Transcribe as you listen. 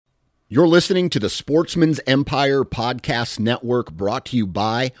You're listening to the Sportsman's Empire Podcast Network, brought to you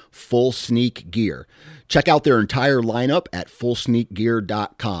by Full Sneak Gear. Check out their entire lineup at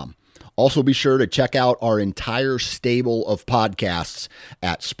fullsneakgear.com. Also be sure to check out our entire stable of podcasts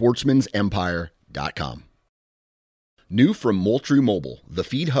at sportsmansempire.com. New from Moultrie Mobile, the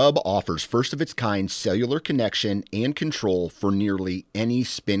Feed Hub offers first-of-its-kind cellular connection and control for nearly any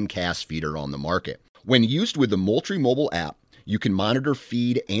spin cast feeder on the market. When used with the Moultrie Mobile app, you can monitor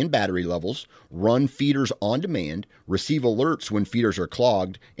feed and battery levels, run feeders on demand, receive alerts when feeders are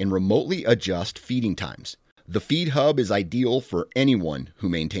clogged, and remotely adjust feeding times. The Feed Hub is ideal for anyone who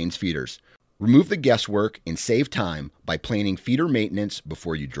maintains feeders. Remove the guesswork and save time by planning feeder maintenance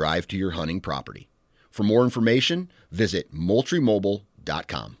before you drive to your hunting property. For more information, visit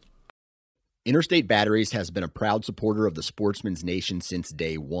MoultrieMobile.com. Interstate Batteries has been a proud supporter of the Sportsman's Nation since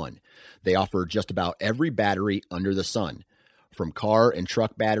day one. They offer just about every battery under the sun, from car and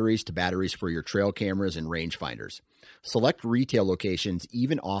truck batteries to batteries for your trail cameras and rangefinders. Select retail locations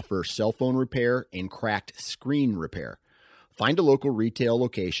even offer cell phone repair and cracked screen repair. Find a local retail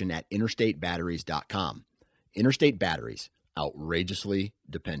location at interstatebatteries.com. Interstate Batteries, outrageously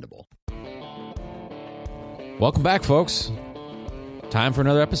dependable. Welcome back, folks. Time for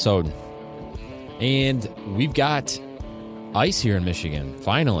another episode. And we've got ice here in Michigan,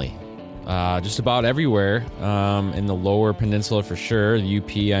 finally. Just about everywhere in the lower peninsula for sure. The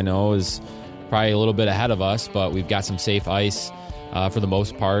UP, I know, is probably a little bit ahead of us, but we've got some safe ice for the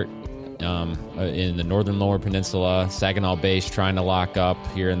most part in the northern lower peninsula. Saginaw Bay's trying to lock up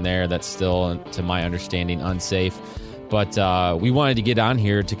here and there. That's still, to my understanding, unsafe. But we wanted to get on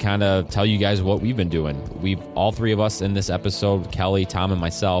here to kind of tell you guys what we've been doing. All three of us in this episode, Kelly, Tom, and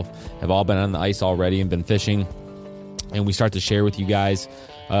myself, have all been on the ice already and been fishing. And we start to share with you guys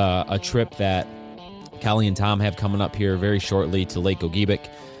a trip that Kelly and Tom have coming up here very shortly to Lake Ogeebic.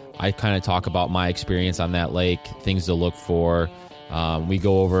 I kind of talk about my experience on that lake, things to look for. We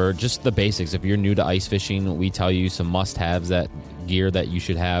go over just the basics. If you're new to ice fishing, we tell you some must-haves, that gear that you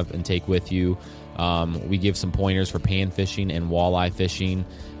should have and take with you. We give some pointers for pan fishing and walleye fishing.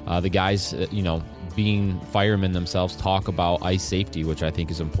 The guys, being firemen themselves, talk about ice safety, which I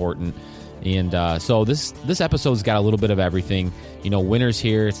think is important. And so this episode's got a little bit of everything. Winter's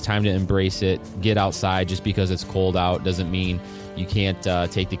here. It's time to embrace it. Get outside. Just because it's cold out doesn't mean you can't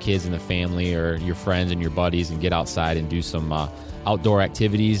take the kids and the family or your friends and your buddies and get outside and do some outdoor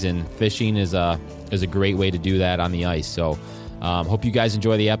activities. And fishing is a great way to do that on the ice. So hope you guys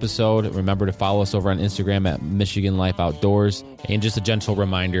enjoy the episode. Remember to follow us over on Instagram at Michigan Life Outdoors. And just a gentle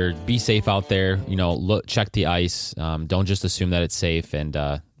reminder, be safe out there. Look, check the ice. Don't just assume that it's safe. And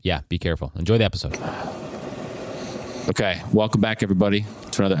be careful. Enjoy the episode. Okay, welcome back, everybody,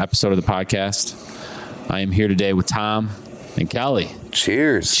 to another episode of the podcast. I am here today with Tom and Kelly.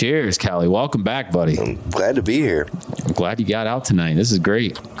 Cheers. Cheers, Kelly. Welcome back, buddy. I'm glad to be here. I'm glad you got out tonight. This is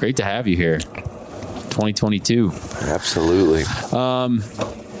great. Great to have you here. 2022. Absolutely.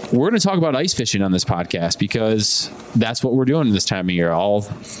 We're going to talk about ice fishing on this podcast because that's what we're doing this time of year. All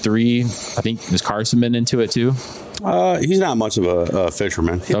three, I think, has Carson been into it too? He's not much of a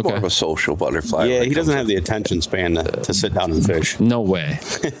fisherman. He's more of a social butterfly. Yeah, he doesn't have the attention span to sit down and fish. No way.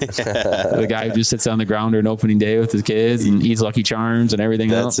 The guy who just sits on the ground on opening day with his kids and eats Lucky Charms and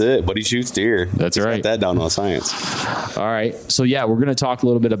everything else. That's it, but he shoots deer. That's right. He's got that down to a science. All right. So, we're going to talk a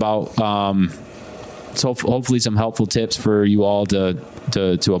little bit about hopefully some helpful tips for you all to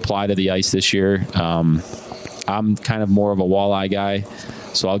apply to the ice this year. I'm kind of more of a walleye guy,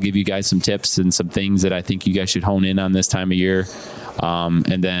 so I'll give you guys some tips and some things that I think you guys should hone in on this time of year.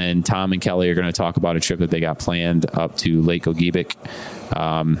 And then Tom and Kelly are going to talk about a trip that they got planned up to Lake Ogeebic.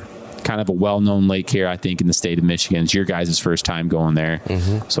 Kind of a well-known lake here, I think, in the state of Michigan. It's your guys' first time going there.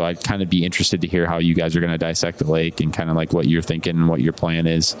 Mm-hmm. So I'd kind of be interested to hear how you guys are going to dissect the lake and kind of like what you're thinking and what your plan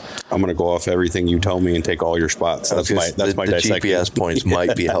is. I'm going to go off everything you tell me and take all your spots. That's my the GPS points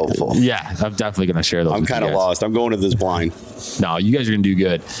might be helpful. Yeah, I'm definitely going to share those. I'm kind of lost. I'm going to this blind. No, you guys are going to do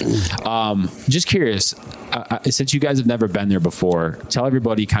good. Just curious, since you guys have never been there before, tell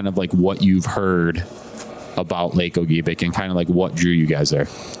everybody kind of like what you've heard about Lake Ogeebic and kind of like what drew you guys there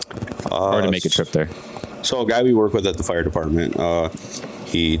or to make a trip there. So a guy we work with at the fire department,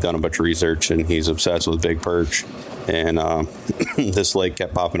 he done a bunch of research and he's obsessed with big perch, and this lake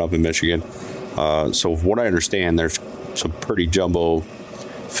kept popping up in Michigan. So from what I understand, there's some pretty jumbo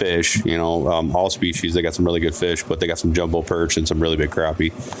fish, all species. They got some really good fish, but they got some jumbo perch and some really big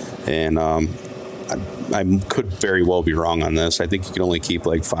crappie. And I could very well be wrong on this. I think you can only keep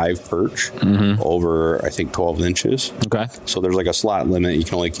like 5 perch over, I think, 12 inches. Okay. So there's like a slot limit. You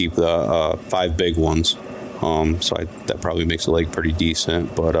can only keep the 5 big ones. So that probably makes the lake pretty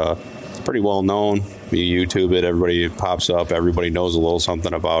decent. But pretty well known. You YouTube it, everybody pops up. Everybody knows a little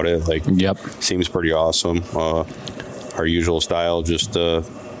something about it. Like, Yep. seems pretty awesome. Our usual style, just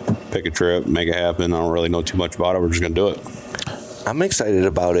pick a trip, make it happen. I don't really know too much about it. We're just gonna do it. I'm excited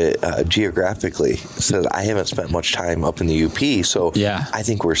about it geographically. So I haven't spent much time up in the UP, so Yeah. I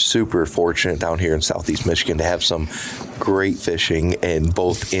think we're super fortunate down here in Southeast Michigan to have some great fishing, and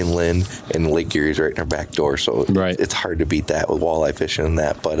both inland and Lake Erie's right in our back door. So Right. it's hard to beat that with walleye fishing and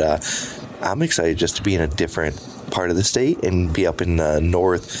that. But I'm excited just to be in a different part of the state and be up in the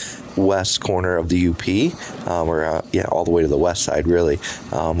northwest corner of the UP, or all the way to the west side, really,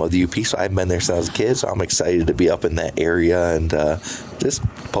 of the UP. So I've been there since I was a kid, so I'm excited to be up in that area and just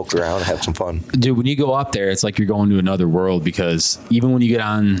poke around and have some fun. Dude, when you go up there, it's like you're going to another world, because even when you get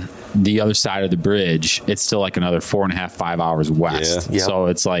on the other side of the bridge, it's still like another 4.5, 5 hours west. Yeah. Yep. So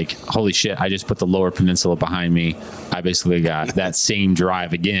it's like, holy shit, I just put the Lower Peninsula behind me. I basically got that same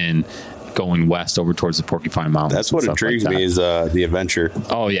drive again, going west over towards the Porcupine Mountains. That's what and stuff intrigues like me that. is the adventure.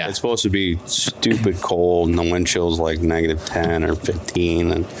 Oh, yeah. It's supposed to be stupid cold, and the wind chill's like negative 10 or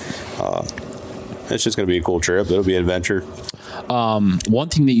 15, and it's just going to be a cool trip. It'll be an adventure. One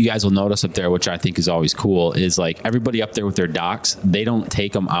thing that you guys will notice up there, which I think is always cool, is like everybody up there with their docks, they don't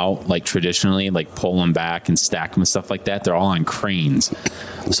take them out like traditionally, like pull them back and stack them and stuff like that. They're all on cranes.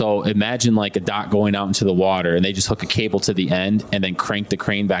 So imagine like a dock going out into the water, and they just hook a cable to the end and then crank the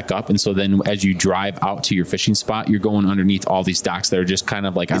crane back up. And so then as you drive out to your fishing spot, you're going underneath all these docks that are just kind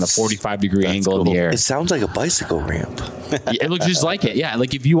of like on a 45-degree angle in the air. It sounds like a bicycle ramp. It looks just like it. Yeah.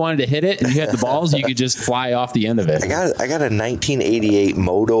 Like if you wanted to hit it and you had the balls, you could just fly off the end of it. I got a 1988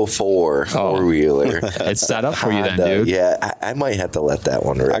 Moto 4 four-wheeler. It's set up for you then, Honda. dude. Yeah, I might have to let that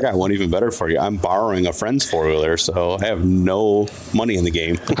one rip. I got one even better for you. I'm borrowing a friend's four-wheeler, so I have no money in the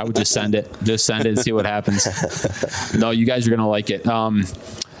game. I would just send it and see what happens. No, you guys are going to like it.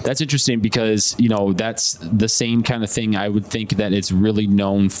 That's interesting because, that's the same kind of thing. I would think that it's really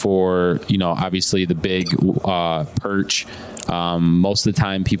known for, obviously the big perch. Most of the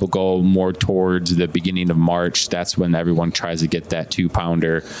time people go more towards the beginning of March. That's when everyone tries to get that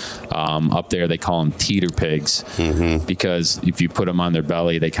 2-pounder. Up there, they call them teeter pigs, because if you put them on their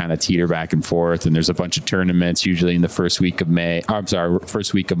belly, they kind of teeter back and forth. And there's a bunch of tournaments usually in the first week of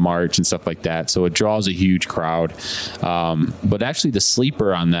first week of March and stuff like that. So it draws a huge crowd. But actually the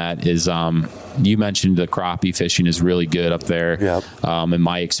sleeper on that is, you mentioned the crappie fishing is really good up there. Yep. In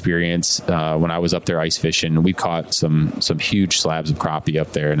my experience, when I was up there ice fishing, we caught some huge slabs of crappie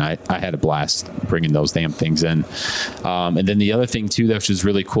up there, and I had a blast bringing those damn things in. And then the other thing too, which is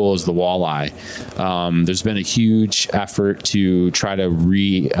really cool, is the walleye. There's been a huge effort to try to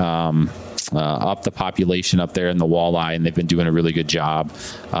up the population up there in the walleye, and they've been doing a really good job.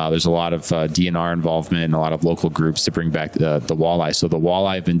 There's a lot of DNR involvement and a lot of local groups to bring back the walleye. So the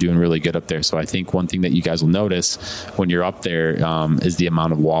walleye have been doing really good up there. So I think one thing that you guys will notice when you're up there is the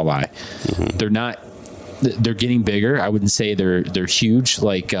amount of walleye. They're getting bigger. I wouldn't say they're huge.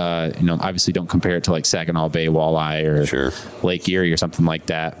 Like, obviously don't compare it to like Saginaw Bay walleye or Lake Erie or something like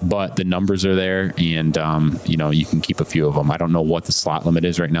that. But the numbers are there, and, you can keep a few of them. I don't know what the slot limit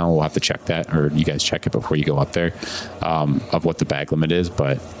is right now. We'll have to check that, or you guys check it before you go up there, of what the bag limit is.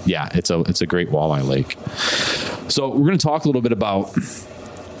 But yeah, it's a great walleye lake. So we're going to talk a little bit about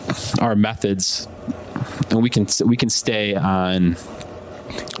our methods, and we can stay on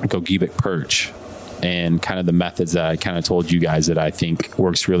Gogebic perch and kind of the methods that I kind of told you guys that I think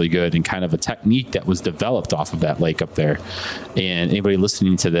works really good, and kind of a technique that was developed off of that lake up there. And anybody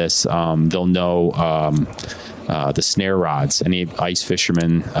listening to this, they'll know the snare rods. Any ice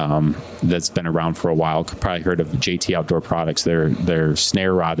fisherman that's been around for a while could probably heard of JT Outdoor Products. Their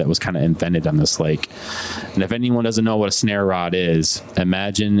snare rod that was kind of invented on this lake. And if anyone doesn't know what a snare rod is,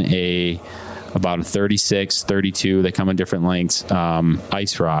 imagine about a 36, 32, they come in different lengths,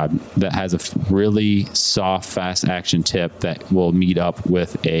 ice rod that has a really soft, fast action tip that will meet up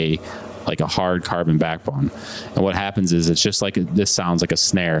with a hard carbon backbone. And what happens is, it's just like this sounds like a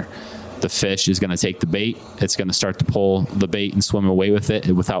snare. The fish is going to take the bait. It's going to start to pull the bait and swim away with it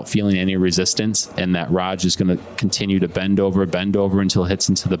without feeling any resistance. And that rod is going to continue to bend over until it hits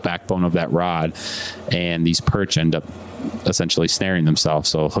into the backbone of that rod. And these perch end up essentially snaring themselves,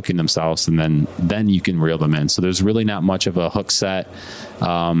 so hooking themselves, and then you can reel them in. So there's really not much of a hook set.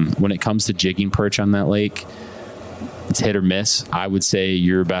 When it comes to jigging perch on that lake, it's hit or miss. I would say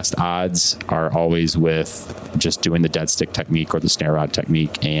your best odds are always with just doing the dead stick technique or the snare rod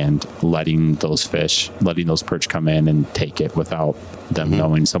technique, and letting those perch come in and take it without them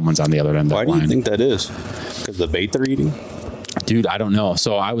knowing someone's on the other end of the line. Why do you think that is? Because the bait they're eating? Dude, I don't know.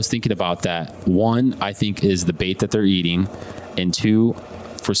 So I was thinking about that. One, I think, is the bait that they're eating. And two,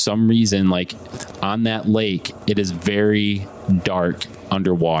 for some reason, like on that lake, it is very dark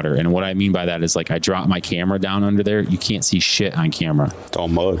underwater. And what I mean by that is, like, I drop my camera down under there, you can't see shit on camera. It's all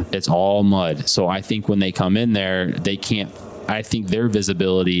mud. It's all mud. So I think when they come in there, I think their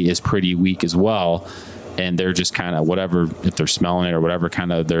visibility is pretty weak as well. And they're just kind of whatever, if they're smelling it or whatever,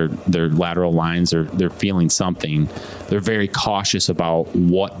 kind of their lateral lines, or they're feeling something. They're very cautious about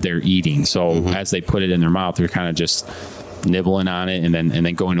what they're eating. So as they put it in their mouth, they're kind of just nibbling on it and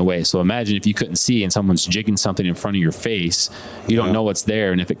then going away. So imagine if you couldn't see and someone's jigging something in front of your face, you don't know what's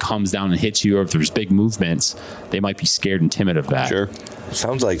there. And if it comes down and hits you, or if there's big movements, they might be scared and timid of that. Sure.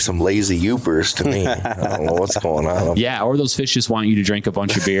 Sounds like some lazy Ubers to me. I don't know what's going on. Yeah, or those fish just want you to drink a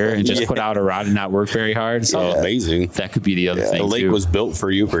bunch of beer and just put out a rod and not work very hard. So amazing. That could be the other thing. The lake was built for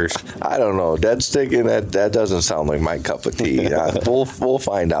Ubers. I don't know. Dead sticking, that doesn't sound like my cup of tea. We'll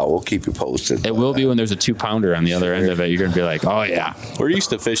find out. We'll keep you posted. It will be when there's a 2-pounder on the other end of it. You're going to be like, oh, yeah. We're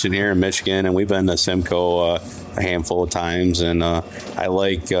used to fishing here in Michigan, and we've been to Simcoe a handful of times, and I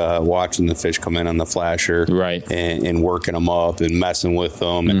like watching the fish come in on the flasher, right, and working them up and messing with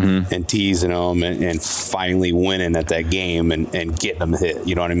them and teasing them and finally winning at that game and getting them hit.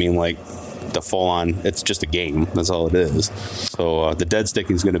 You know what I mean? Like the full on, it's just a game. That's all it is. So the dead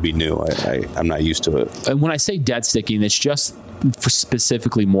sticking is going to be new. I'm not used to it. And when I say dead sticking, it's just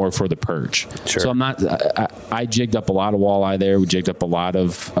specifically more for the perch. Sure. So I'm not. I jigged up a lot of walleye there. We jigged up a lot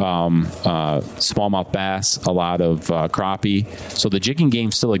of smallmouth bass, a lot of crappie. So the jigging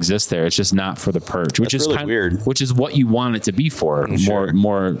game still exists there. It's just not for the perch, which That's is really kind weird. of, which is what you want it to be for. Sure.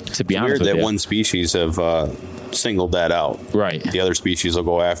 More to be honest Weird with that you. one species have singled that out. Right. The other species will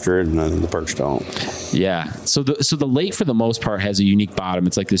go after it, and then the perch don't. Yeah. So the lake for the most part has a unique bottom.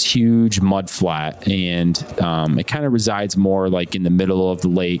 It's like this huge mud flat, and it kind of resides more like in the middle of the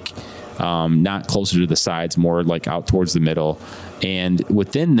lake, not closer to the sides, more like out towards the middle. And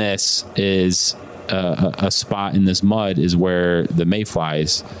within this is a spot in this mud is where the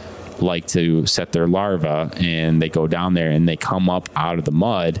mayflies like to set their larvae, and they go down there and they come up out of the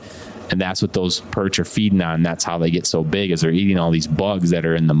mud. And that's what those perch are feeding on. That's how they get so big, is they're eating all these bugs that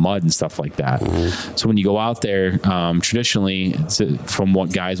are in the mud and stuff like that. So when you go out there, traditionally, from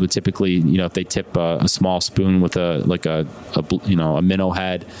what guys would typically, if they tip a small spoon with a minnow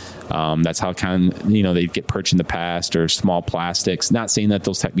head, that's how they get perch in the past, or small plastics. Not saying that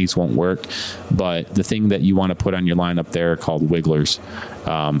those techniques won't work, but the thing that you want to put on your line up there are called wigglers.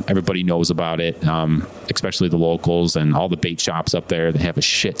 Everybody knows about it, especially the locals and all the bait shops up there. They have a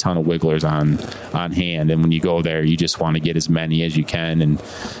shit ton of wigglers on hand. And when you go there, you just want to get as many as you can and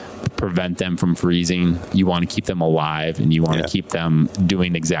prevent them from freezing. You want to keep them alive, and you want to keep them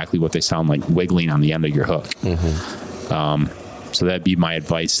doing exactly what they sound like, wiggling on the end of your hook. So that'd be my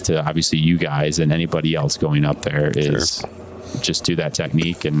advice to obviously you guys and anybody else going up there is just do that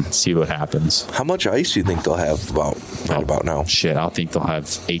technique and see what happens. How much ice do you think they'll have about now? Shit, I think they'll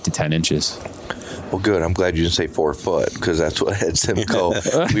have 8 to 10 inches. Well, good. I'm glad you didn't say 4 foot, because that's what at Simcoe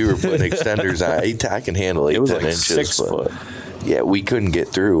we were putting extenders on. I can handle 8, 10 inches. 6 foot. Yeah, we couldn't get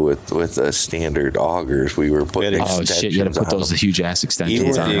through with the standard augers. We were putting extensions on. Oh shit! You got to put those huge ass extensions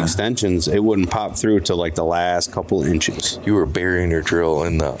Even with on. the extensions, it wouldn't pop through to like the last couple inches. You were burying your drill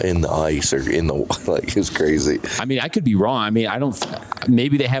in the ice, or in the, like, it's crazy. I mean, I could be wrong. I mean, I don't.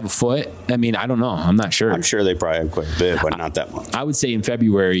 Maybe they have a foot. I mean, I don't know. I'm not sure. I'm sure they probably have quite a bit, but not that much. I would say in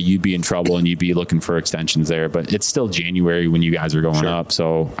February you'd be in trouble and you'd be looking for extensions there. But it's still January when you guys are going up,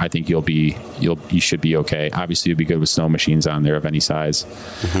 so I think you should be okay. Obviously, you'll be good with snow machines on there of any size.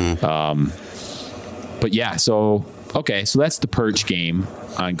 But yeah, so that's the perch game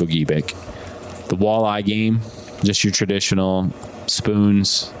on Gogebic. The walleye game, just your traditional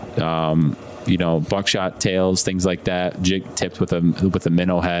spoons, buckshot tails, things like that, jig tipped with a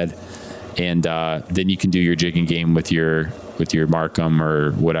minnow head, and then you can do your jigging game with your Markham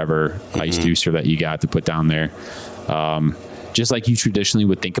or whatever ice deucer that you got to put down there, just like you traditionally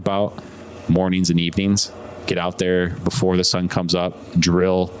would think about mornings and evenings. Get out there before the sun comes up,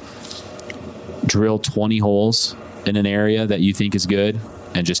 drill 20 holes in an area that you think is good,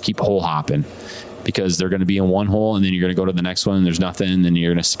 and just keep hole hopping, because they're going to be in one hole, and then you're going to go to the next one and there's nothing, and then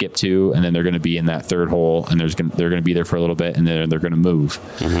you're going to skip 2, and then they're going to be in that third hole, and they're going to be there for a little bit, and then they're going to move.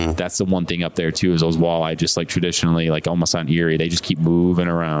 That's the one thing up there too, is those walleye, just like traditionally, like almost on Erie, they just keep moving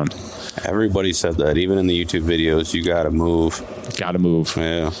around. Everybody said that, even in the YouTube videos, you got to move.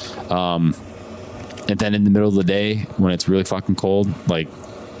 Yeah. And then in the middle of the day, when it's really fucking cold, like,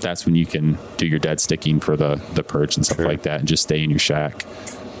 that's when you can do your dead sticking for the perch and stuff like that, and just stay in your shack.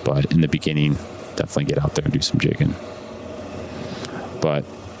 But in the beginning, definitely get out there and do some jigging. But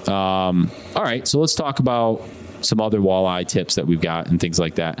all right, so let's talk about some other walleye tips that we've got and things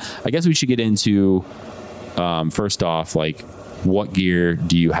like that. I guess we should get into, first off, like, what gear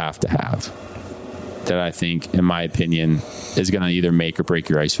do you have to have that I think, in my opinion, is going to either make or break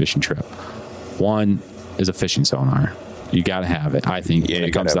your ice fishing trip? One is a fishing sonar. You got to have it, I think, when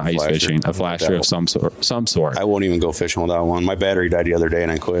it comes to ice fishing. A flasher of some sort. I won't even go fishing without one. My battery died the other day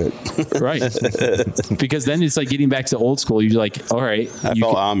and I quit. Right. Because then it's like getting back to old school. You're like, all right. I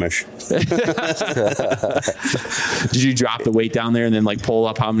felt Amish. Did you drop the weight down there and then like pull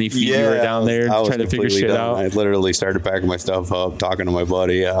up how many feet you were down there trying to figure shit out? I literally started packing my stuff up, talking to my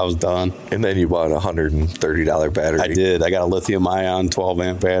buddy. I was done. And then you bought a $130 battery. I did. I got a lithium ion 12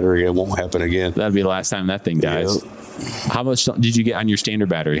 amp battery. It won't happen again. That'd be the last time that thing dies. Yep. How much did you get on your standard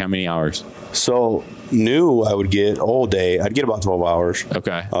battery? How many hours? So new, I would get all day. I'd get about 12 hours.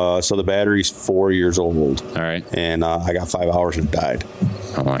 Okay. So the battery's 4 years old. All right. And I got 5 hours and it died.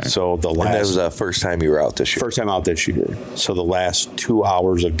 All right. So the last. And that was the first time you were out this year. First time out this year. So the last 2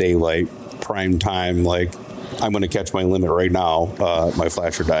 hours of daylight, prime time, like I'm going to catch my limit right now. My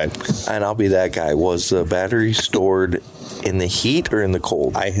flasher died. And I'll be that guy. Was the battery stored in the heat or in the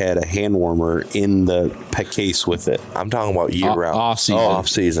cold? I had a hand warmer in the pet case with it. I'm talking about year round. Off season. Off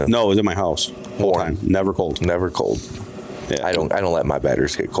season. No, it was in my house. Whole Warm. time. Never cold. Never cold. Yeah. I don't let my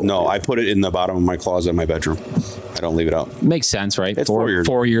batteries get cold. No, I put it in the bottom of my closet in my bedroom. I don't leave it out. Makes sense, right? It's 4 years.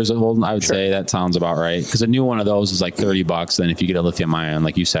 4 years old, I would say that sounds about right. Because a new one of those is like $30. Then if you get a lithium ion,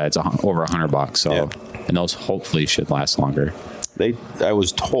 like you said, it's over $100. So, Yeah. and those hopefully should last longer. I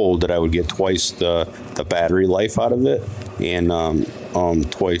was told that I would get twice the battery life out of it and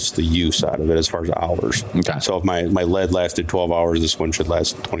twice the use out of it as far as hours. Okay. So if my lead lasted 12 hours, this one should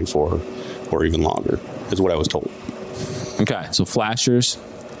last 24 or even longer, is what I was told. Okay, so flashers,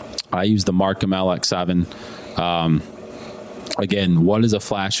 I use the Markham LX7. Again, what is a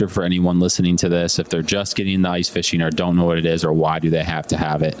flasher for anyone listening to this? If they're just getting into ice fishing or don't know what it is or why do they have to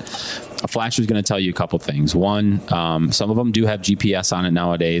have it? A flasher is going to tell you a couple things. One, some of them do have GPS on it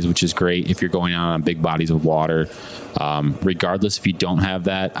nowadays, which is great if you're going out on big bodies of water. Regardless, if you don't have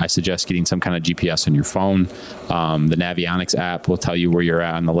that, I suggest getting some kind of GPS on your phone. The Navionics app will tell you where you're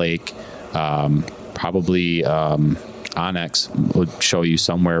at on the lake. Probably Onyx would show you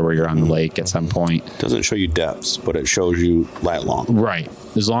somewhere where you're on the lake at some point. It doesn't show you depths, but it shows you lat long. Right.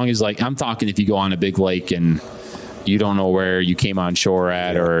 As long as, like, I'm talking if you go on a big lake and you don't know where you came on shore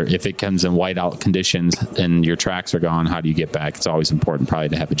at, or if it comes in whiteout conditions and your tracks are gone, how do you get back? It's always important probably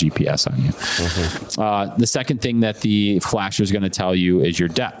to have a GPS on you. Mm-hmm. The second thing that the flasher is going to tell you is your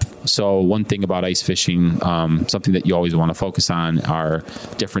depth. So one thing about ice fishing, something that you always want to focus on are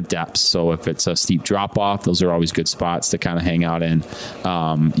different depths. So if it's a steep drop off, those are always good spots to kind of hang out in.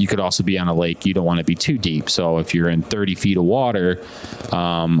 You could also be on a lake. You don't want to be too deep. So if you're in 30 feet of water,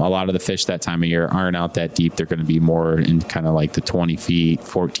 a lot of the fish that time of year aren't out that deep. They're going to be more in kind of like the 20 feet,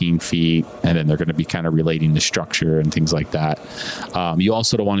 14 feet, and then they're going to be kind of relating to structure and things like that. You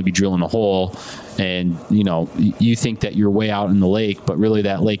also don't want to be drilling a hole and, you know, you think that you're way out in the lake, but really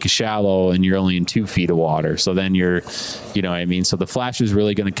that lake is shallow and you're only in 2 feet of water. So then you're, you know what I mean? So the flasher is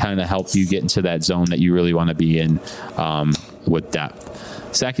really going to kind of help you get into that zone that you really want to be in with depth.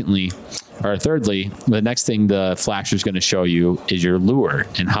 Thirdly, the next thing the flasher is going to show you is your lure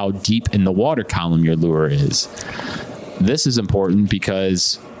and how deep in the water column your lure is. This is important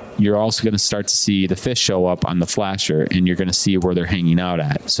because you're also going to start to see the fish show up on the flasher and you're going to see where they're hanging out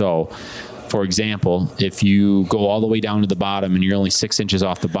at. So, for example, if you go all the way down to the bottom and you're only 6 inches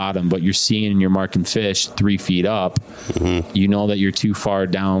off the bottom, but you're seeing and you're marking fish 3 feet up, you know that you're too far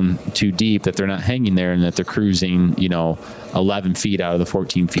down, too deep, that they're not hanging there and that they're cruising, 11 feet out of the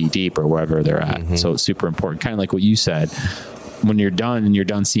 14 feet deep or wherever they're at. So it's super important. Kind of like what you said, when you're done and you're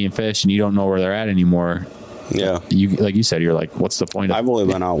done seeing fish and you don't know where they're at anymore. Yeah. Like you said, you're like, what's the point of I've only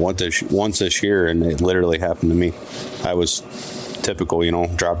been out once this year and it literally happened to me. I was typical,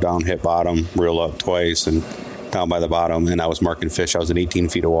 drop down, hit bottom, reel up twice and down by the bottom, and I was marking fish. I was in 18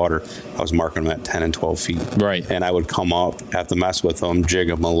 feet of water. I was marking them at 10 and 12 feet. Right. And I would come up, have to mess with them, jig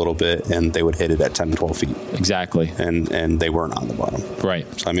them a little bit, and they would hit it at 10 and 12 feet. Exactly. And they weren't on the bottom. Right.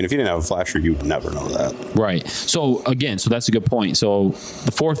 So, I mean, if you didn't have a flasher, you would never know that. Right. So, again, that's a good point. So,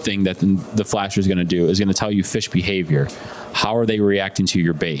 the fourth thing that the flasher is going to do is going to tell you fish behavior. How are they reacting to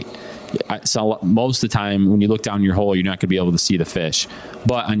your bait? So most of the time when you look down your hole, you're not going to be able to see the fish,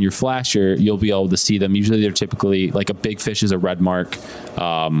 but on your flasher, you'll be able to see them. Usually they're typically like a big fish is a red mark,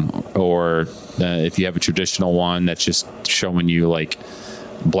 or if you have a traditional one that's just showing you like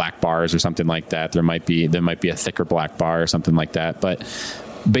black bars or something like that, there might be a thicker black bar or something like that. But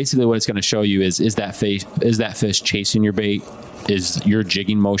basically what it's going to show you is that fish chasing your bait? Is your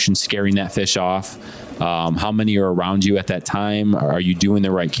jigging motion scaring that fish off? how many are around you at that time. Are you doing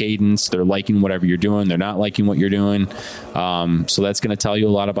the right cadence? They're liking whatever you're doing. They're not liking what you're doing. So that's going to tell you a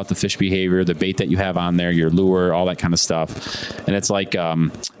lot about the fish behavior, the bait that you have on there, your lure, all that kind of stuff. And it's like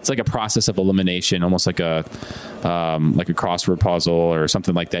a process of elimination, almost like a crossword puzzle or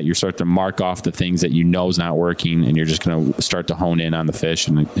something like that. You start to mark off the things that you know is not working, and you're just going to start to hone in on the fish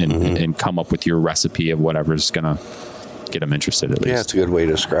and come up with your recipe of whatever's going to get them interested, at least. Yeah, it's a good way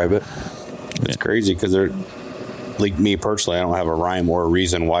to describe it. It's crazy because they're, like me personally, I don't have a rhyme or a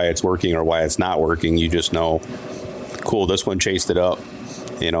reason why it's working or why it's not working. You just know, cool, this one chased it up,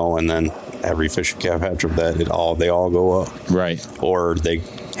 and then every fish you catch after that, they all go up. Right. Or they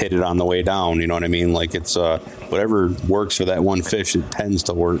hit it on the way down, you know what I mean? Like it's whatever works for that one fish, it tends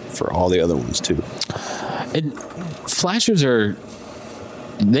to work for all the other ones too. And flashers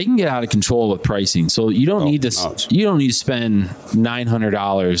they can get out of control with pricing. So you don't need to you don't need to spend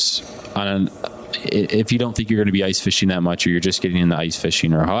 $900 on if you don't think you're going to be ice fishing that much, or you're just getting into ice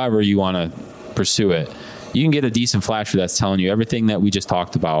fishing, or however you want to pursue it. You can get a decent flasher that's telling you everything that we just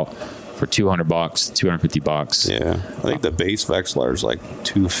talked about for $200, $250. Yeah, I think the base Vexilar is like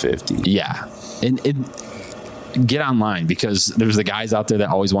 $250. Yeah, and get online, because there's the guys out there that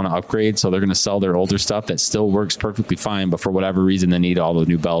always want to upgrade, so they're going to sell their older stuff that still works perfectly fine, but for whatever reason they need all the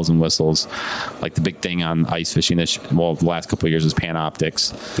new bells and whistles. Like the big thing on ice fishing the last couple of years is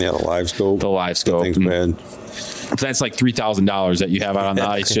Panoptics. Yeah, the live scope. The thing's bad. That's like $3,000 that you have out on the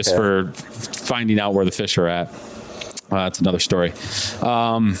ice just for finding out where the fish are at. That's another story.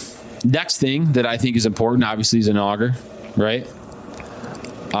 Next thing that I think is important, obviously, is an auger, right?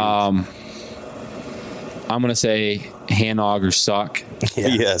 I'm going to say hand augers suck. Yeah.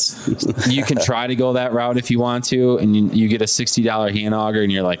 Yes. You can try to go that route if you want to, and you get a $60 hand auger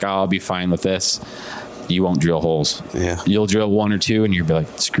and you're like, I'll be fine with this. You won't drill holes. Yeah. You'll drill one or two and you'll be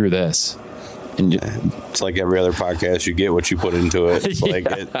like, screw this. And it's like every other podcast, you get what you put into it. It's like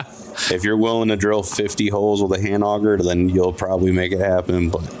if you're willing to drill 50 holes with a hand auger, then you'll probably make it happen.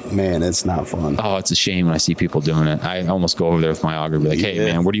 But man, it's not fun. Oh, it's a shame when I see people doing it. I almost go over there with my auger and be like, hey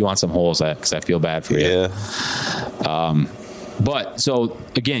man, where do you want some holes at? Because I feel bad for you. Yeah. But so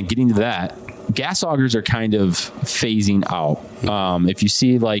again, getting to that, gas augers are kind of phasing out. If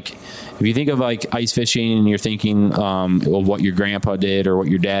you think of like ice fishing and you're thinking of what your grandpa did or what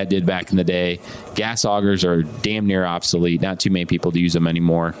your dad did back in the day, gas augers are damn near obsolete. Not too many people use them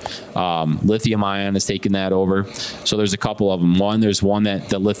anymore. Lithium ion has taken that over. So there's a couple of them. There's one that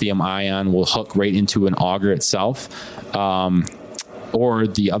the lithium ion will hook right into an auger itself. Or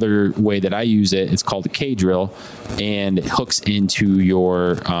the other way that I use it, it's called a K-drill, and it hooks into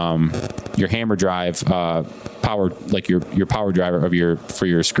your hammer drive power, like your power driver for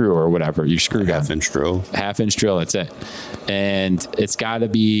your screw or whatever, your screw gun. Half-inch drill, that's it. And it's got to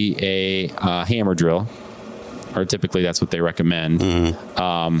be a hammer drill, or typically that's what they recommend.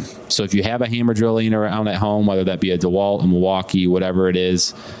 Mm-hmm. So if you have a hammer drill laying around at home, whether that be a DeWalt, a Milwaukee, whatever it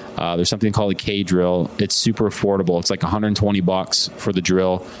is, there's something called a K-drill. It's super affordable. It's like $120 for the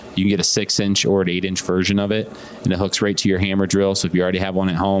drill. You can get a 6-inch or an 8-inch version of it, and it hooks right to your hammer drill. So if you already have one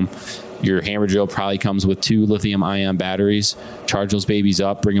at home, your hammer drill probably comes with 2 lithium-ion batteries. Charge those babies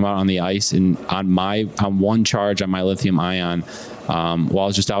up, bring them out on the ice, and on one charge on my lithium-ion, while I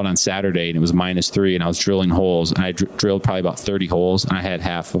was just out on Saturday and it was -3 and I was drilling holes, and I drilled probably about 30 holes and I had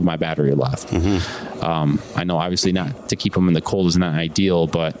half of my battery left. Mm-hmm. I know obviously not to keep them in the cold is not ideal,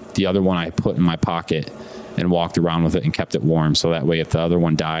 but the other one I put in my pocket and walked around with it and kept it warm. So that way, if the other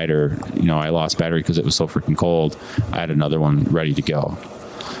one died or, I lost battery because it was so freaking cold, I had another one ready to go.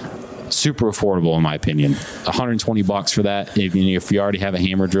 Super affordable in my opinion. $120 for that. If you already have a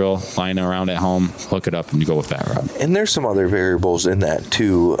hammer drill lying around at home, hook it up and you go with that route. And there's some other variables in that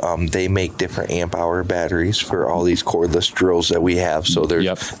too. They make different amp hour batteries for all these cordless drills that we have. So there's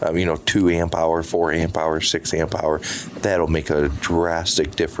 2 amp hour, 4 amp hour, 6 amp hour. That'll make a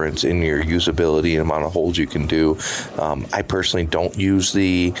drastic difference in your usability and amount of holes you can do. I personally don't use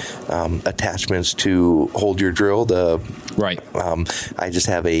the attachments to hold your drill. I just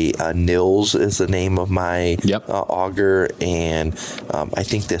have a Nils is the name of my auger, and I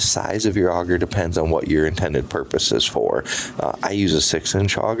think the size of your auger depends on what your intended purpose is for. I use a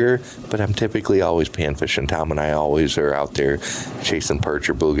 6-inch auger, but I'm typically always pan fishing. Tom and I always are out there chasing perch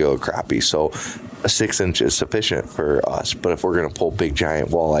or bluegill or crappie, so a 6-inch is sufficient for us. But if we're going to pull big giant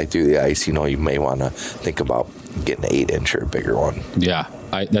walleye through the ice, you may want to think about getting an 8-inch or a bigger one. Yeah.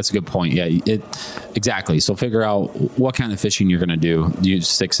 That's a good point. Yeah, exactly. So figure out what kind of fishing you're going to do. Use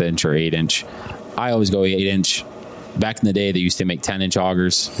 6-inch or 8-inch. I always go 8-inch. back in the day, they used to make 10-inch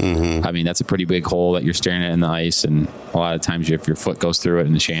augers. Mm-hmm. I mean, that's a pretty big hole that you're staring at in the ice. And a lot of times if your foot goes through it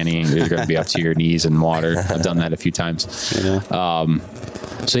in the shanty, you're going to be up to your knees in water. I've done that a few times.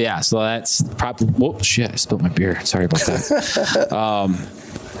 Yeah. So that's probably, whoop, shit, I spilled my beer. Sorry about that.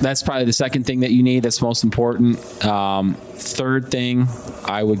 That's probably the second thing that you need. That's most important. Third thing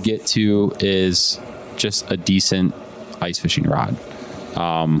I would get to is just a decent ice fishing rod.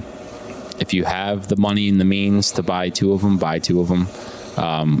 If you have the money and the means to buy two of them, buy two of them.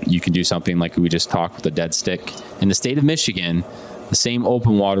 You can do something like we just talked with the dead stick. In the state of Michigan, the same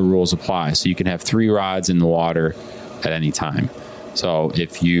open water rules apply. So you can have 3 rods in the water at any time. So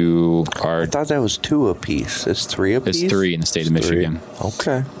if you are... I thought that was 2 apiece. It's 3 apiece? It's 3 in the state of Michigan. 3.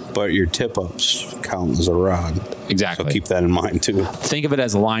 Okay. But your tip-ups count as a rod. Exactly. So keep that in mind, too. Think of it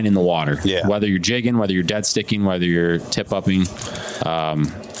as a line in the water. Yeah. Whether you're jigging, whether you're dead sticking, whether you're tip-upping,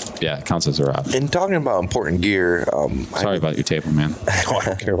 it counts as a rod. And talking about important gear... Sorry about your table, man. I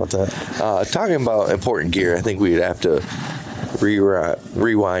don't care about that. Talking about important gear, I think we'd have to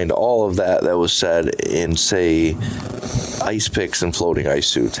rewind all of that was said and say... ice picks and floating ice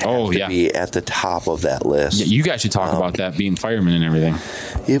suits have to be at the top of that list. Yeah, you guys should talk about that, being firemen and everything.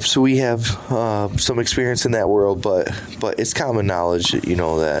 Yep, so we have some experience in that world, but it's common knowledge,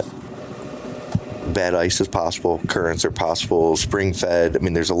 that bad ice is possible, currents are possible, spring fed. I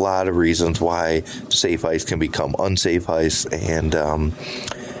mean, there's a lot of reasons why safe ice can become unsafe ice, and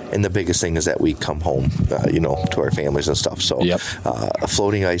the biggest thing is that we come home, to our families and stuff. So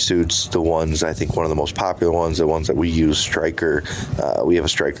floating ice suits, the ones, I think one of the most popular ones, the ones that we use, Striker. We have a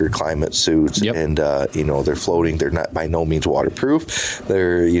Striker climate suits, and, they're floating. They're not by no means waterproof.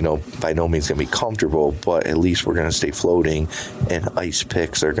 They're, by no means going to be comfortable, but at least we're going to stay floating, and ice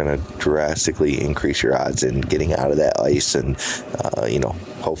picks are going to drastically increase your odds in getting out of that ice and,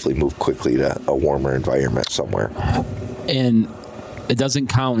 hopefully move quickly to a warmer environment somewhere. And it doesn't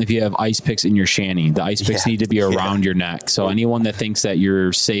count if you have ice picks in your shanty. The ice picks need to be around your neck. So anyone that thinks that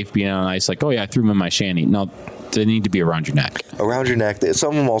you're safe being on ice, like, I threw them in my shanty. No, they need to be around your neck. Around your neck.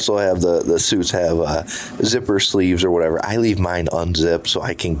 Some of them also have the suits have zipper sleeves or whatever. I leave mine unzipped so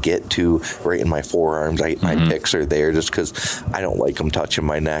I can get to right in my forearms. My picks are there just because I don't like them touching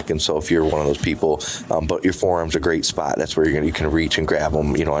my neck. And so if you're one of those people, but your forearm's a great spot. That's where you can reach and grab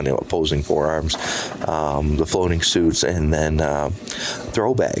them, on the opposing forearms. The floating suits, and then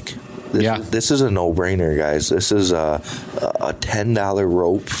throw bag. This is a no-brainer, guys. This is a $10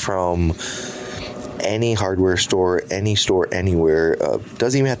 rope from any hardware store, any store, anywhere.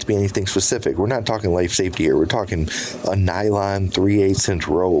 Doesn't even have to be anything specific. We're not talking life safety here. We're talking a nylon 3/8-inch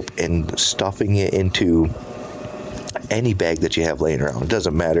rope and stuffing it into any bag that you have laying around. It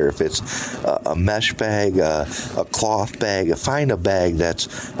doesn't matter if it's a mesh bag, a cloth bag. Find a bag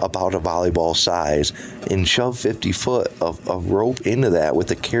that's about a volleyball size and shove 50 foot of rope into that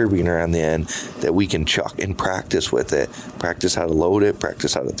with a carabiner on the end that we can chuck and practice with it. Practice how to load it,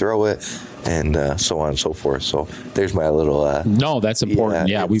 practice how to throw it, and so on and so forth. So there's my little... no, that's important.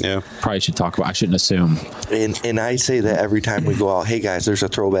 We probably should talk about... I shouldn't assume. And I say that every time we go out, hey guys, there's a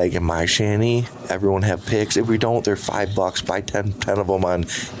throw bag in my shanty. Everyone have picks. If we don't, they're $5. Buy 10 of them on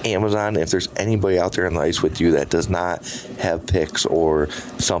Amazon. If there's anybody out there on the ice with you that does not have picks or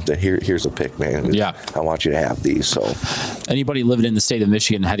something, here's a pick, man. Yeah. I want you to have these. So anybody living in the state of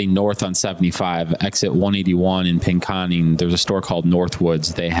Michigan heading north on 75, exit 181 in Pinconning, there's a store called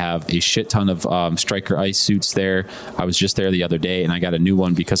Northwoods. They have a shit ton of Striker ice suits there. I was just there the other day, and I got a new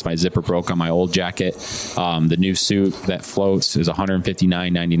one because my zipper broke on my old jacket. The new suit that floats is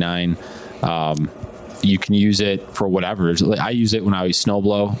 $159.99. You can use it for whatever. I use it when I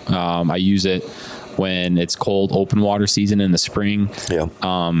snowblow. I use it when it's cold open water season in the spring.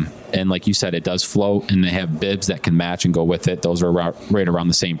 And like you said, it does float, and they have bibs that can match and go with it. Those are right around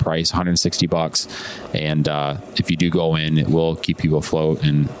the same price, $160. And if you do go in, it will keep you afloat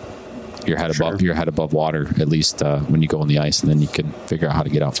and your head above water, at least when you go on the ice, and then you can figure out how to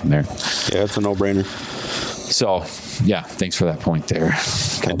get out from there. Yeah, it's a no-brainer. So, thanks for that point there.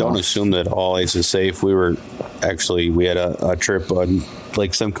 I don't assume that all ice is safe. We had a trip on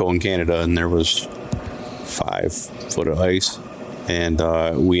Lake Simcoe in Canada, and there was 5 foot of ice. And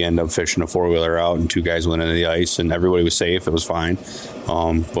we ended up fishing a 4-wheeler out, and 2 guys went into the ice, and everybody was safe. It was fine.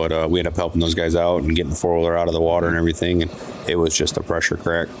 But we ended up helping those guys out and getting the 4-wheeler out of the water and everything. And it was just a pressure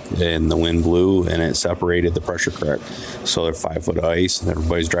crack, and the wind blew, and it separated the pressure crack. So they're 5 foot of ice, and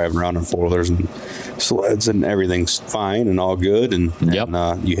everybody's driving around on 4-wheelers and sleds, and everything's fine and all good. And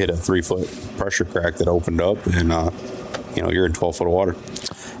you hit a 3 foot pressure crack that opened up, and you're in 12 foot of water.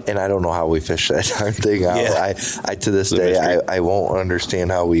 And I don't know how we fished that darn thing out. Yeah. I to this day, I won't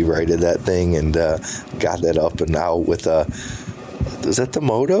understand how we righted that thing and got that up and out with is that the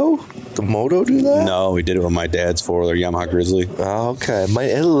Moto? The Moto do that? No, we did it with my dad's 4-wheeler Yamaha Grizzly. Oh, okay.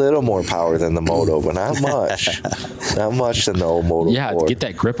 A little more power than the Moto, but not much. Not much than the old Moto. Yeah, to get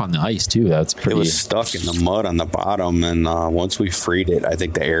that grip on the ice too. That's pretty. It was stuck in the mud on the bottom, and once we freed it, I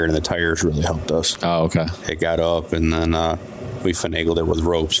think the air in the tires really helped us. Oh, okay. It got up, and then we finagled it with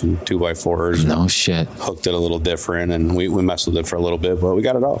ropes and 2x4s. No shit. Hooked it a little different, and we messed with it for a little bit, but we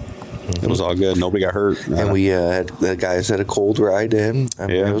got it out. It was all good. Nobody got hurt. And we the guys had a cold ride in. I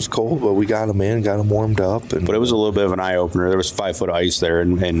mean, it was cold, but we got them in, got them warmed up. But it was a little bit of an eye opener. There was 5 foot ice there,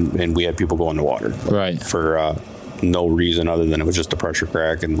 and we had people go in the water, right, for no reason other than it was just a pressure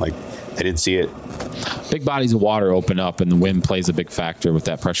crack, and like I didn't see it. Big bodies of water open up, and the wind plays a big factor with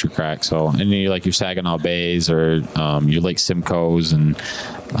that pressure crack. So, and like your Saginaw Bays or your Lake Simcoes, and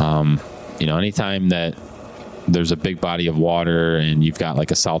anytime that there's a big body of water and you've got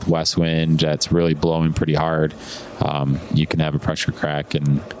like a southwest wind that's really blowing pretty hard, you can have a pressure crack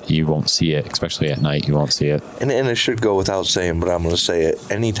and you won't see it, especially at night. You won't see it. And it should go without saying, but I'm going to say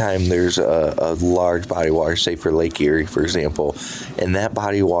it. Anytime there's a large body of water, say for Lake Erie, for example, and that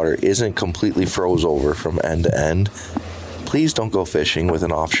body of water isn't completely froze over from end to end, please don't go fishing with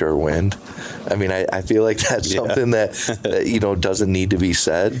an offshore wind. I mean, I feel like that's something that doesn't need to be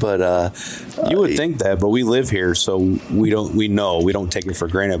said, but you would think that, but we live here, so we don't take it for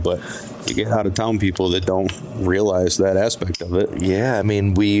granted. But you get out of town people that don't realize that aspect of it. Yeah, I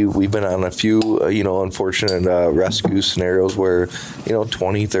mean, we've been on a few unfortunate rescue scenarios where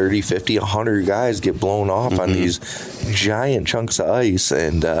 20, 30, 50, 100 guys get blown off on these giant chunks of ice,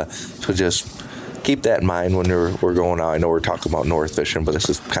 and so just keep that in mind when we're going out. I know we're talking about north fishing, but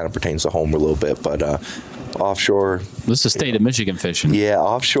this kind of pertains to home a little bit. But offshore, this is the state of Michigan fishing. Yeah,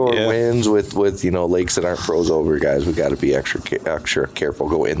 offshore winds with lakes that aren't froze over, guys. We got to be extra careful.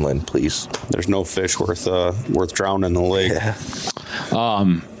 Go inland, please. There's no fish worth drowning in the lake.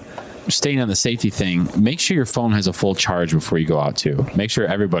 Yeah. Staying on the safety thing, make sure your phone has a full charge before you go out too. Make sure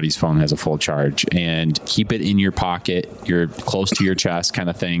everybody's phone has a full charge and keep it in your pocket. You're close to your chest kind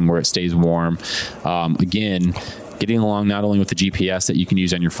of thing where it stays warm. Again, getting along not only with the GPS that you can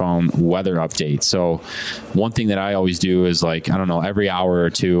use on your phone, weather updates. So one thing that I always do is every hour or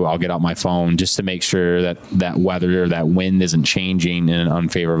two, I'll get out my phone just to make sure that weather or that wind isn't changing in an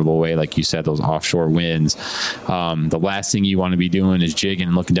unfavorable way. Like you said, those offshore winds. The last thing you want to be doing is jigging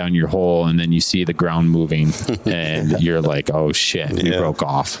and looking down your hole, and then you see the ground moving and you're like, oh shit, we broke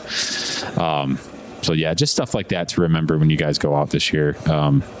off. So yeah, just stuff like that to remember when you guys go out this year.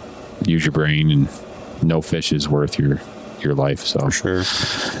 Use your brain, and no fish is worth your life. So for sure.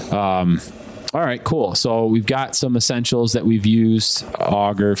 All right, cool. So we've got some essentials that we've used: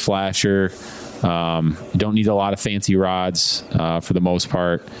 auger, flasher. You don't need a lot of fancy rods for the most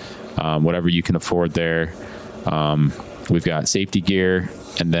part. Whatever you can afford there. We've got safety gear,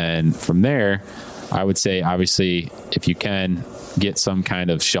 and then from there, I would say obviously if you can get some kind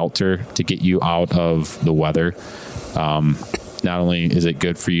of shelter to get you out of the weather. Not only is it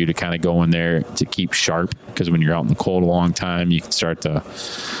good for you to kind of go in there to keep sharp, because when you're out in the cold a long time, you can start to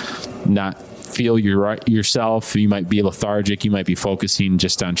not feel yourself. You might be lethargic. You might be focusing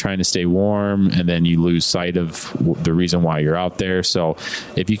just on trying to stay warm, and then you lose sight of the reason why you're out there. So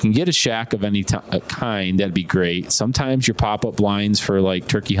if you can get a shack of any kind, that'd be great. Sometimes your pop-up blinds for like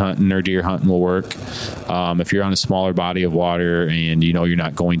turkey hunting or deer hunting will work. If you're on a smaller body of water and you're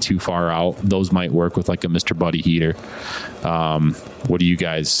not going too far out, those might work with like a Mr. Buddy heater. What do you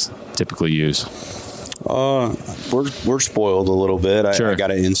guys typically use? We're spoiled a little bit. I got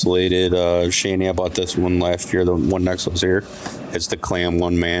an insulated Shaney. I bought this one last year, the one next to us here. It's the Clam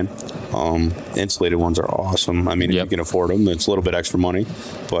One Man. Insulated ones are awesome. I mean, if you can afford them, it's a little bit extra money,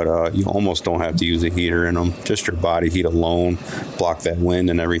 but you almost don't have to use a heater in them. Just your body heat alone, block that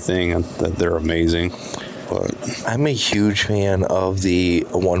wind and everything. And they're amazing. But I'm a huge fan of the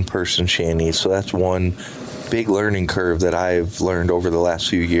one-person Shaney, so that's one big learning curve that I've learned over the last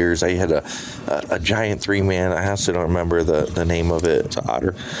few years. I had a giant 3-man. I honestly don't remember the name of it. It's an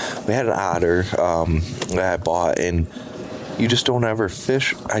otter. We had an otter that I bought, and you just don't ever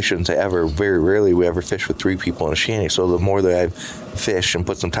fish. I shouldn't say ever. Very rarely we ever fish with 3 people in a Shanny. So the more that I've fish and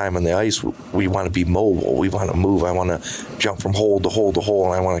put some time on the ice, we want to be mobile. We want to move. I want to jump from hole to hole to hole,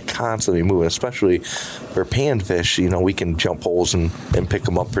 and I want to constantly move. And especially for panfish, we can jump holes and pick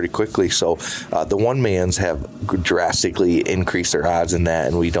them up pretty quickly. So the one-mans have drastically increased their odds in that,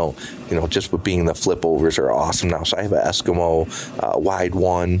 and we don't, just with being the flip overs are awesome now. So I have an Eskimo wide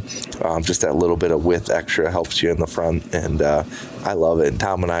one. Just that little bit of width extra helps you in the front, and I love it. And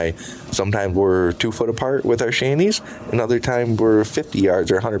Tom and I, sometimes we're 2 foot apart with our shanties, another time we're 50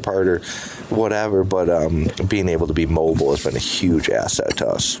 yards or 100 apart or whatever, but being able to be mobile has been a huge asset to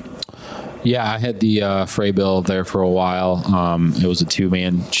us. Yeah, I had the Freybill there for a while. It was a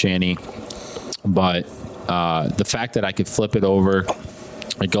 2-man shanty, but the fact that I could flip it over,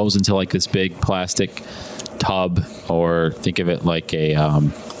 it goes into like this big plastic tub, or think of it like a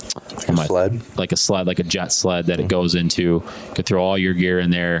sled, like a jet sled that it goes into. You could throw all your gear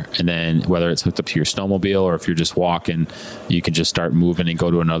in there, and then whether it's hooked up to your snowmobile or if you're just walking, you can just start moving and go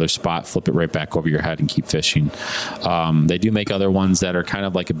to another spot, flip it right back over your head and keep fishing. They do make other ones that are kind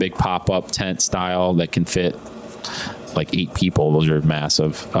of like a big pop-up tent style that can fit like 8 people. Those are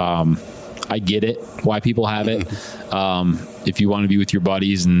massive. I get it why people have it. If you want to be with your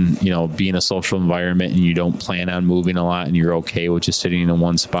buddies and, be in a social environment and you don't plan on moving a lot and you're okay with just sitting in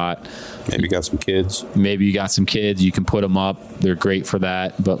one spot. Maybe you got some kids. You can put them up. They're great for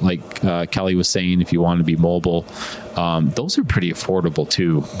that. But like Kelly was saying, if you want to be mobile, those are pretty affordable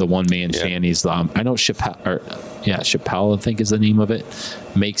too. The one-man shanties. I know Chappelle, I think is the name of it,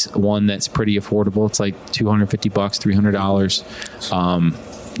 makes one that's pretty affordable. It's like $250, $300.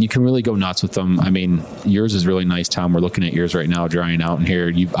 You can really go nuts with them. I mean, yours is really nice, Tom. We're looking at yours right now, drying out in here.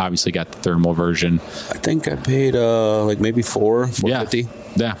 You've obviously got the thermal version. I think I paid like maybe $450.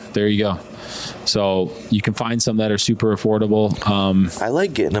 Yeah, there you go. So you can find some that are super affordable. I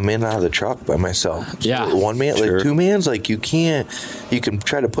like getting them in and out of the truck by myself. Yeah. One man, sure. like 2 mans, like you can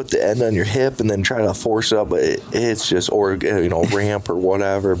try to put the end on your hip and then try to force it up, but it's just, or, ramp or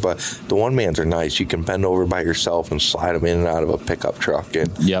whatever. But the one mans are nice. You can bend over by yourself and slide them in and out of a pickup truck. And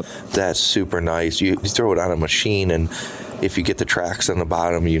that's super nice. You throw it on a machine, and if you get the tracks on the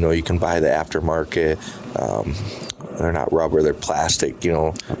bottom, you can buy the aftermarket. They're not rubber, they're plastic,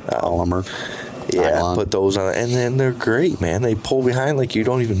 polymer. Yeah, nylon. put those on, and then they're great, man. They pull behind like you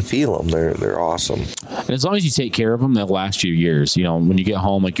don't even feel them. They're awesome. And as long as you take care of them, they'll last you years. When you get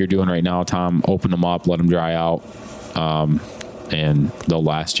home, like you're doing right now, Tom, open them up, let them dry out, and they'll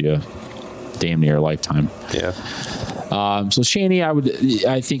last you damn near a lifetime. Yeah. So shanty,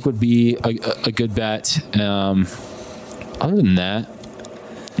 I think would be a good bet. Other than that,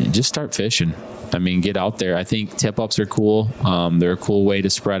 just start fishing. I mean, get out there. I think tip-ups are cool. They're a cool way to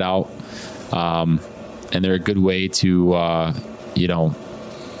spread out. And they're a good way to,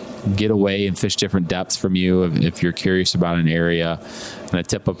 get away and fish different depths from you if you're curious about an area. And a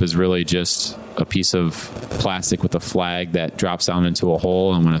tip-up is really just a piece of plastic with a flag that drops down into a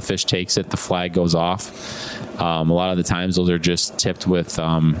hole, and when a fish takes it, the flag goes off. A lot of the times those are just tipped with,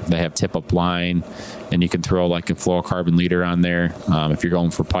 they have tip-up line, and you can throw like a fluorocarbon leader on there. If you're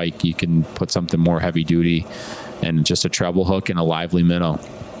going for pike, you can put something more heavy duty and just a treble hook and a lively minnow.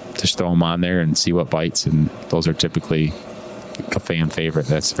 Just throw them on there and see what bites, and those are typically a fan favorite.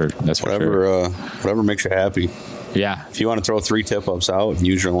 That's for sure. Whatever makes you happy. Yeah. If you want to throw 3 tip-ups out and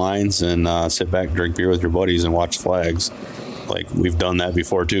use your lines and sit back and drink beer with your buddies and watch flags, like we've done that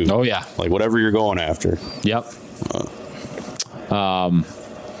before too. Oh yeah. Like whatever you're going after. Yep.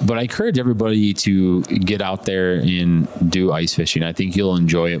 But I encourage everybody to get out there and do ice fishing. I think you'll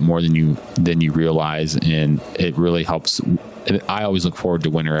enjoy it more than you realize, and it really helps. I always look forward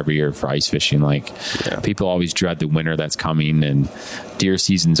to winter every year for ice fishing. People always dread the winter that's coming, and deer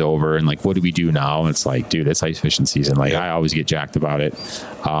season's over, and like, what do we do now? And it's like, dude, it's ice fishing season. I always get jacked about it.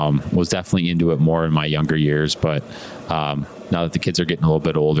 Was definitely into it more in my younger years, but now that the kids are getting a little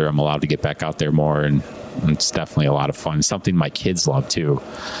bit older, I'm allowed to get back out there more, and it's definitely a lot of fun. It's something my kids love too.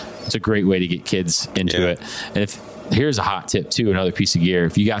 It's a great way to get kids into it. And here's a hot tip too, another piece of gear.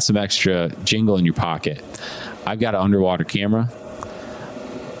 If you got some extra jingle in your pocket, I've got an underwater camera.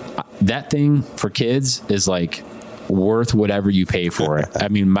 That thing for kids is like worth whatever you pay for it. I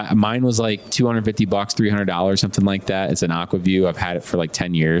mean, mine was like $250, $300, something like that. It's an AquaView. I've had it for like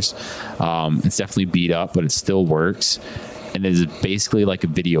 10 years. It's definitely beat up, but it still works. And it is basically like a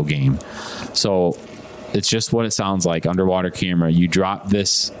video game. So it's just what it sounds like, underwater camera. You drop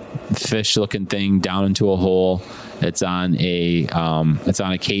this fish-looking thing down into a hole. It's on a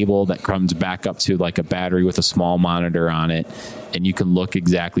cable that comes back up to like a battery with a small monitor on it, and you can look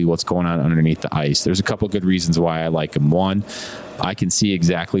exactly what's going on underneath the ice. There's a couple good reasons why I like them. One, I can see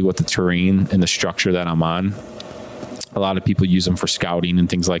exactly what the terrain and the structure that I'm on A lot of people use them for scouting and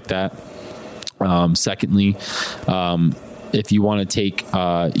things like that. Secondly, if you want to take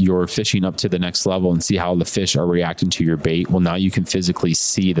your fishing up to the next level and see how the fish are reacting to your bait, well, now you can physically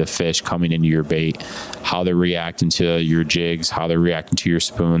see the fish coming into your bait, how they're reacting to your jigs, how they're reacting to your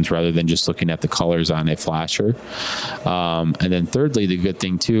spoons, rather than just looking at the colors on a flasher. And then thirdly, the good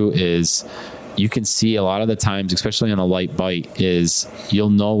thing too is you can see a lot of the times, especially on a light bite, is you'll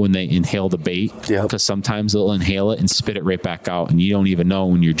know when they inhale the bait, because sometimes they'll inhale it and spit it right back out, and you don't even know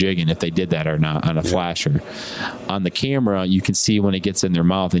when you're jigging if they did that or not on a flasher. On the camera, you can see when it gets in their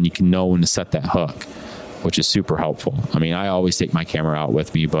mouth, and you can know when to set that hook, which is super helpful. I mean, I always take my camera out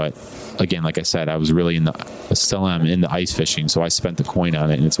with me, but again, like I said, I was really still am in the ice fishing, so I spent the coin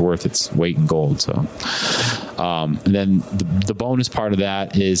on it, and it's worth its weight in gold. So, and then the bonus part of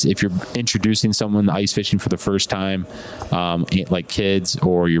that is if you're introducing someone to ice fishing for the first time, like kids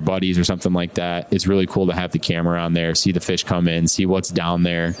or your buddies or something like that, it's really cool to have the camera on there, see the fish come in, see what's down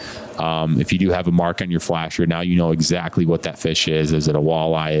there. If you do have a mark on your flasher, now you know exactly what that fish is. Is it a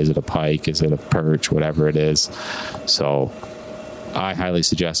walleye? Is it a pike? Is it a perch? Whatever it is. So I highly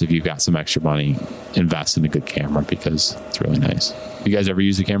suggest if you've got some extra money, invest in a good camera, because it's really nice. You guys ever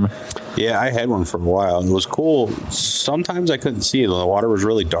use the camera? Yeah, I had one for a while. It was cool. Sometimes I couldn't see it. The water was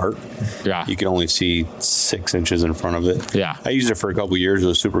really dark. Yeah. You could only see 6 inches in front of it. Yeah. I used it for a couple of years. It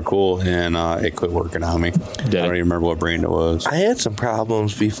was super cool, and it quit working on me. I don't even remember what brand it was. I had some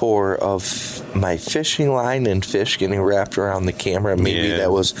problems before of my fishing line and fish getting wrapped around the camera. Maybe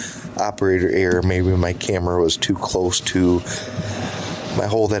that was operator error. Maybe my camera was too close to my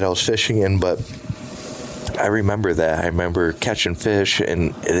hole that I was fishing in, but I remember that. I remember catching fish,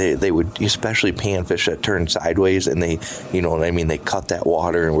 and they would, especially panfish that turn sideways, and they, you know what I mean, they cut that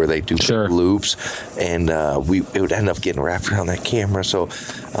water and where they do loops, and it would end up getting wrapped around that camera. So,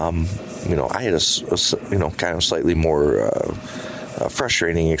 you know, I had a kind of slightly more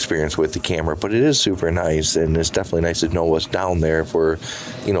frustrating experience with the camera, but it is super nice, and it's definitely nice to know what's down there if we're,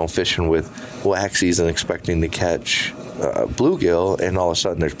 you know, fishing with waxies and expecting to catch bluegill, and all of a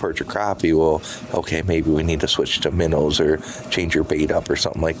sudden there's perch or crappie. Well, okay, maybe we need to switch to minnows or change your bait up or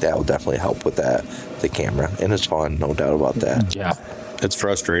something like that. Will definitely help with that, the camera, and it's fun, no doubt about that. Yeah. It's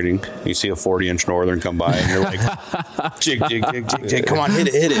frustrating. You see a 40-inch northern come by, and you're like, jig, jig, jig, jig, jig, come on, hit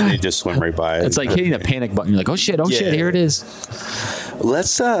it, and they just swim right by it. It's like hitting a panic button. You're like, oh shit, here it is.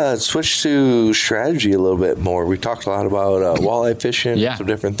 Let's switch to strategy a little bit more. We talked a lot about walleye fishing, some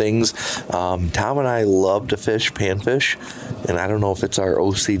different things. Tom and I love to fish panfish, and I don't know if it's our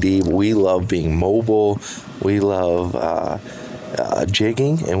OCD, but we love being mobile. We love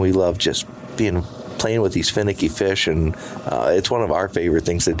jigging, and we love just playing with these finicky fish, and it's one of our favorite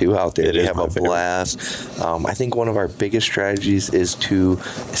things to do out there. We have a blast. I think one of our biggest strategies is to,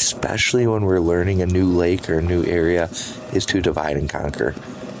 especially when we're learning a new lake or a new area, is to divide and conquer.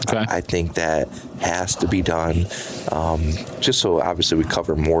 Okay. I think that has to be done, just so obviously we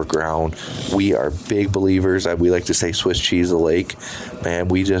cover more ground. We are big believers. We like to say Swiss cheese of the lake. Man,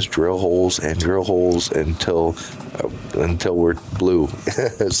 we just drill holes until we're blue.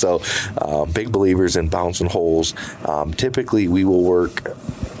 So big believers in bouncing holes. Typically, we will work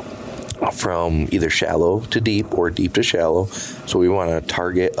from either shallow to deep or deep to shallow. So we want to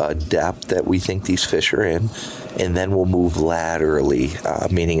target a depth that we think these fish are in, and then we'll move laterally,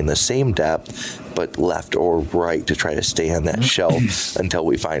 meaning in the same depth, but left or right, to try to stay on that shelf until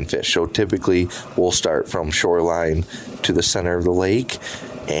we find fish. So typically we'll start from shoreline to the center of the lake,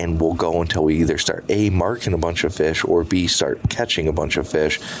 and we'll go until we either start A, marking a bunch of fish, or B, start catching a bunch of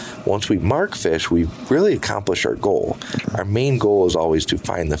fish. Once we mark fish, we've really accomplished our goal. Our main goal is always to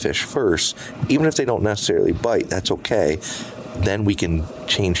find the fish first. Even if they don't necessarily bite, that's okay. Then we can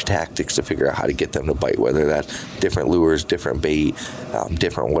change tactics to figure out how to get them to bite, whether that's different lures, different bait,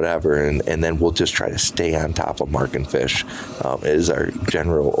 different whatever, and then we'll just try to stay on top of marking fish is our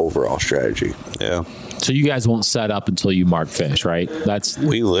general overall strategy. Yeah. So you guys won't set up until you mark fish, right?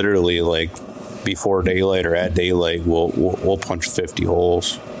 We literally, like, before daylight or at daylight, we'll punch 50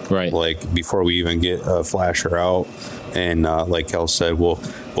 holes. Right. Like, before we even get a flasher out, and like Kel said, we'll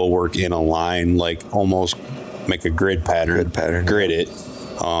work in a line, like almost make a grid pattern, grid it.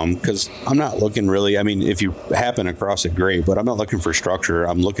 Because I'm not looking really, I mean, if you happen across it, great, but I'm not looking for structure.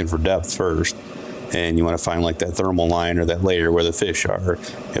 I'm looking for depth first. And you want to find like that thermal line or that layer where the fish are,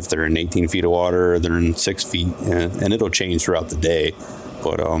 if they're in 18 feet of water or they're in 6 feet, and it'll change throughout the day.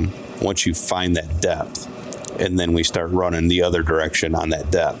 But once you find that depth, and then we start running the other direction on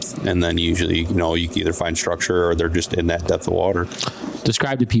that depth. And then usually, you can either find structure or they're just in that depth of water.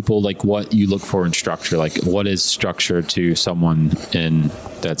 Describe to people like what you look for in structure. Like, what is structure to someone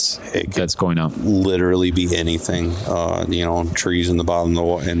that's going out? Literally be anything. Trees in the bottom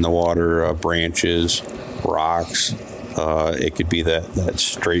in the water, branches, rocks. It could be that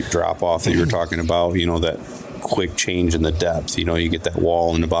straight drop off that you were talking about. That quick change in the depth. You get that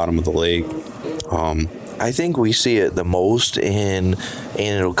wall in the bottom of the lake. I think we see it the most and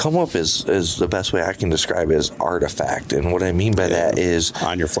it'll come up as the best way I can describe it as artifact. And what I mean by that is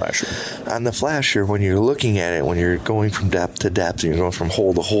on your flasher. On the flasher, when you're looking at it, when you're going from depth to depth, and you're going from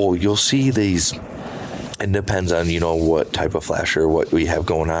hole to hole, you'll see these. It depends on, what type of flasher, what we have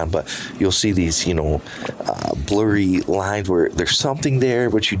going on, but you'll see these, blurry lines where there's something there,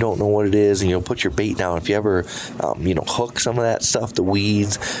 but you don't know what it is, and you'll put your bait down. If you ever, hook some of that stuff, the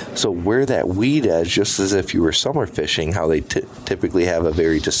weeds, so where that weed edge, just as if you were summer fishing, how they typically have a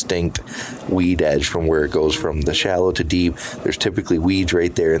very distinct weed edge from where it goes from the shallow to deep, there's typically weeds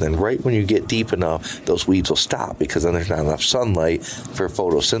right there, and then right when you get deep enough, those weeds will stop, because then there's not enough sunlight for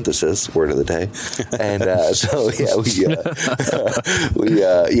photosynthesis, word of the day, and so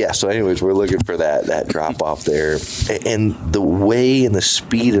anyways, we're looking for that drop off there, and the way and the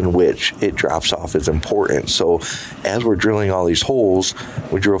speed in which it drops off is important. So as we're drilling all these holes,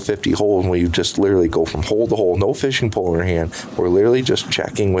 we drill 50 holes, and we just literally go from hole to hole, no fishing pole in our hand. We're literally just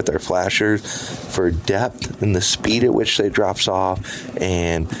checking with our flashers for depth and the speed at which they drops off,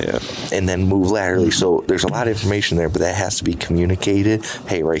 and then move laterally. So there's a lot of information there, but that has to be communicated.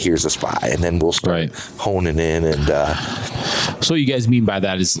 Hey, right here's the spot, and then we'll start honing in. And so you guys mean by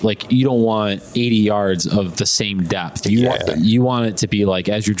that is like you don't want 80 yards of the same depth. You want it to be like,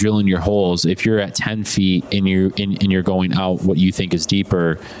 as you're drilling your holes, if you're at 10 feet and you're going out what you think is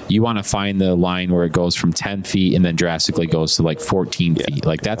deeper, you want to find the line where it goes from 10 feet and then drastically goes to like 14 feet.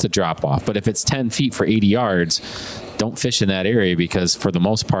 Like that's a drop off. But if it's 10 feet for 80 yards, don't fish in that area, because for the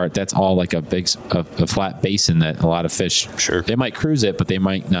most part, that's all like a flat basin that a lot of fish, they might cruise it, but they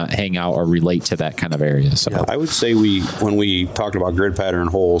might not hang out or relate to that kind of area. So I would say when we talked about grid pattern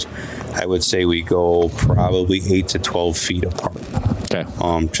holes, I would say we go probably 8 to 12 feet apart. Okay.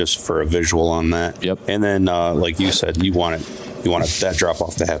 Just for a visual on that. Yep. And then, like you said, you want that drop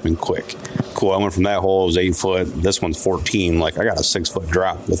off to happen quick. Cool. I went from that hole, it was 8 foot. This one's 14. Like I got a 6 foot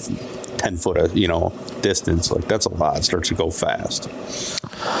drop with 10 foot of, distance. Like that's a lot. It starts to go fast.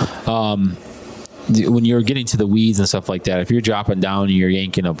 When you're getting to the weeds and stuff like that, if you're dropping down and you're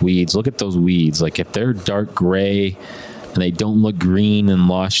yanking up weeds, look at those weeds. Like if they're dark gray and they don't look green and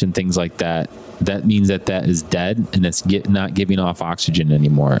lush and things like that, that means that is dead and it's not giving off oxygen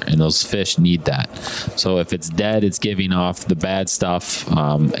anymore. And those fish need that. So if it's dead, it's giving off the bad stuff.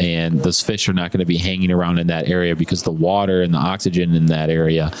 And those fish are not going to be hanging around in that area because the water and the oxygen in that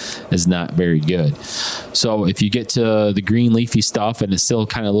area is not very good. So if you get to the green leafy stuff and it still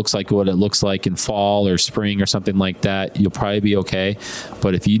kind of looks like what it looks like in fall or spring or something like that, you'll probably be okay.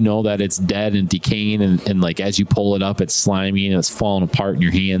 But if you know that it's dead and decaying and like as you pull it up, it's slimy and it's falling apart in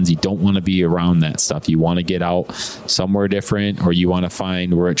your hands, you don't want to be around that stuff. You want to get out somewhere different, or you want to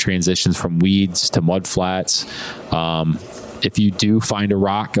find where it transitions from weeds to mud flats. If you do find a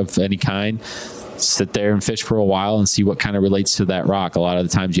rock of any kind, sit there and fish for a while and see what kind of relates to that rock. A lot of the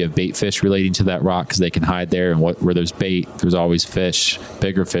times you have bait fish relating to that rock because they can hide there, and where there's bait, there's always fish,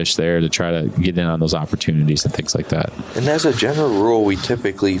 bigger fish there to try to get in on those opportunities and things like that. And as a general rule, we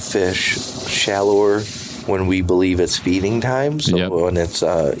typically fish shallower when we believe it's feeding time. So when it's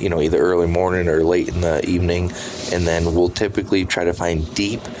either early morning or late in the evening, and then we'll typically try to find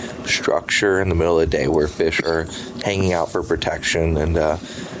deep structure in the middle of the day where fish are hanging out for protection, and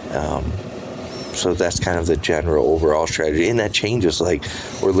so that's kind of the general overall strategy. And that changes. Like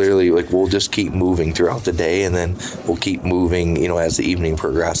we're literally we'll just keep moving throughout the day, and then we'll keep moving, as the evening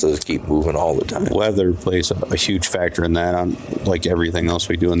progresses, keep moving all the time. Weather plays a huge factor in that, on like everything else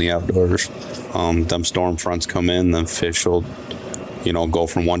we do in the outdoors. Them storm fronts come in, the fish will, go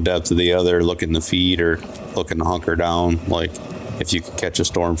from one depth to the other, looking to feed or looking to hunker down. Like if you can catch a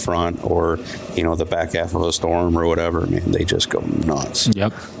storm front or, the back half of a storm or whatever, man, they just go nuts.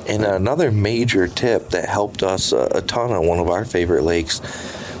 Yep. And another major tip that helped us a ton on one of our favorite lakes,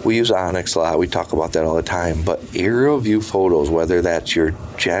 we use Onyx a lot. We talk about that all the time. But aerial view photos, whether that's your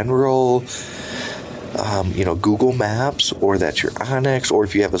general, Google Maps, or that's your Onyx, or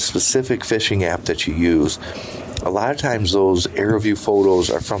if you have a specific fishing app that you use, a lot of times those aerial view photos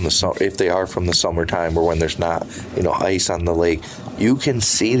are from the summer. If they are from the summertime or when there's not, ice on the lake, you can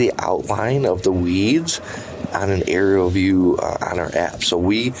see the outline of the weeds on an aerial view on our app. So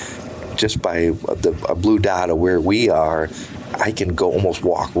we just by a blue dot of where we are, I can go almost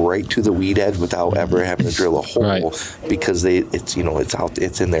walk right to the weed edge without ever having to drill a hole, Right. because it's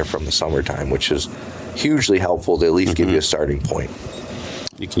in there from the summertime, which is hugely helpful to at least give you a starting point.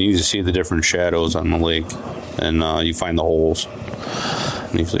 You can usually see the different shadows on the lake, and you find the holes.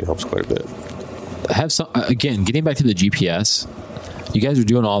 It usually helps quite a bit. Have some again. Getting back to the GPS, you guys are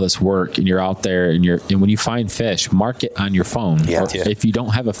doing all this work, and you're out there, and when you find fish, mark it on your phone. Yeah. Or if you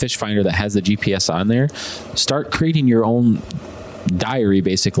don't have a fish finder that has the GPS on there, start creating your own diary,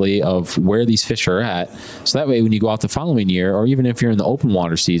 basically, of where these fish are at. So that way, when you go out the following year, or even if you're in the open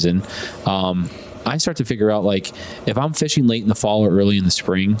water season, I start to figure out, like, if I'm fishing late in the fall or early in the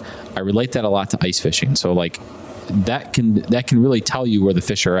spring, I relate that a lot to ice fishing. So, like, that can really tell you where the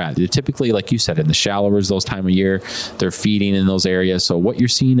fish are at. They're typically, like you said, in the shallowers those time of year, they're feeding in those areas. So what you're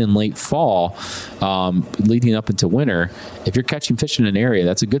seeing in late fall, leading up into winter, if you're catching fish in an area,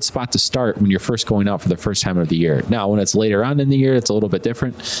 that's a good spot to start when you're first going out for the first time of the year. Now, when it's later on in the year, it's a little bit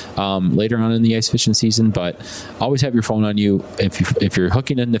different, later on in the ice fishing season, but always have your phone on you. If you're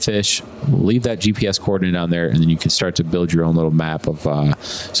hooking into fish, leave that GPS coordinate on there, and then you can start to build your own little map of,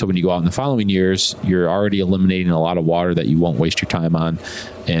 so when you go out in the following years, you're already eliminating a lot of water that you won't waste your time on,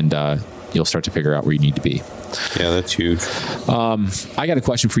 and you'll start to figure out where you need to be. Yeah, that's huge. I got a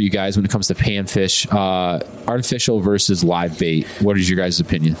question for you guys when it comes to panfish, artificial versus live bait. What is your guys'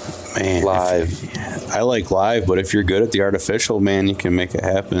 opinion? Man, I like live, but if you're good at the artificial, man, you can make it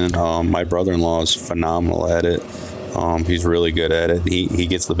happen. My brother-in-law is phenomenal at it. He's really good at it. He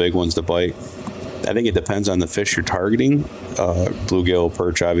gets the big ones to bite. I think it depends on the fish you're targeting, bluegill,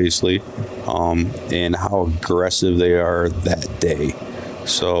 perch, obviously, and how aggressive they are that day.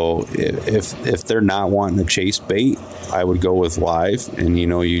 So if they're not wanting to chase bait, I would go with live, and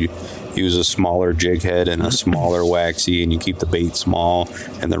you use a smaller jig head and a smaller waxy, and you keep the bait small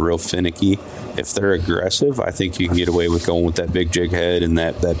and they're real finicky. If they're aggressive, I think you can get away with going with that big jig head and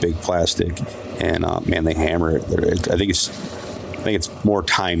that big plastic, and man, they hammer it. I think it's more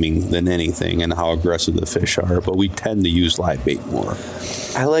timing than anything and how aggressive the fish are, but we tend to use live bait more.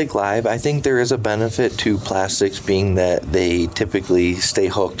 I like live. I think there is a benefit to plastics, being that they typically stay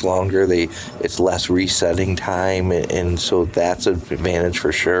hooked longer. It's less resetting time, and so that's an advantage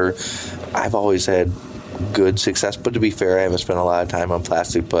for sure. I've always had good success, but to be fair, I haven't spent a lot of time on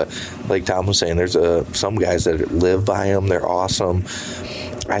plastic. But like Tom was saying, there's some guys that live by them. They're awesome.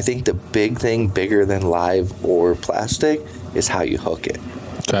 I think the big thing, bigger than live or plastic, is how you hook it.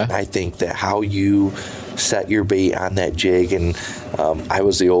 Okay. I think that how you set your bait on that jig, and I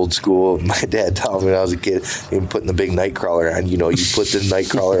was the old school. My dad taught me when I was a kid, and putting the big night crawler on. You put the night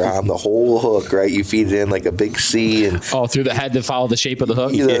crawler on the whole hook, right? You feed it in like a big C, and through the head to follow the shape of the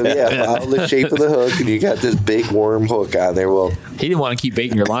hook. Follow the shape of the hook, and you got this big worm hook on there. Well, he didn't want to keep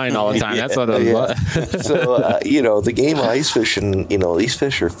baiting your line all the time. That's what it was. So the game of ice fishing, these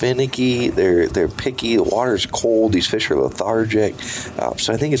fish are finicky. They're picky. The water's cold. These fish are lethargic.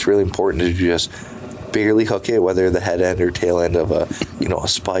 So I think it's really important to just barely hook it, whether the head end or tail end of a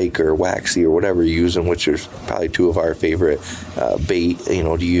spike or waxy or whatever you're using, which is probably two of our favorite bait,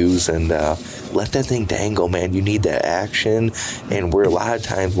 to use, and let that thing dangle, man. You need that action, and a lot of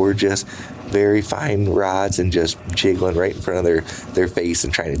times we're just very fine rods and just jiggling right in front of their face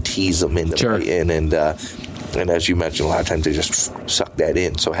and trying to tease them into biting, and as you mentioned, a lot of times they just suck that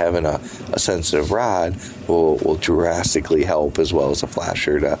in. So having a sensitive rod will drastically help, as well as a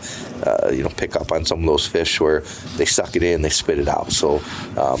flasher, to pick up on some of those fish where they suck it in, they spit it out. So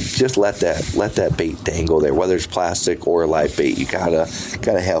just let that bait dangle there, whether it's plastic or live bait. You gotta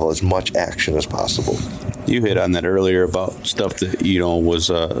have as much action as possible. You hit on that earlier about stuff that was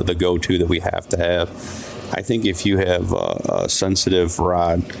the go-to that we have to have. I think if you have a sensitive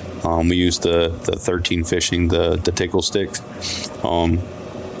rod, we use the 13 Fishing, the tickle sticks.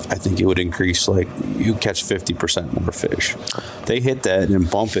 I think it would increase, like, you catch 50% more fish. They hit that and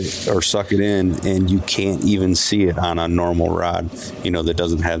bump it or suck it in, and you can't even see it on a normal rod, that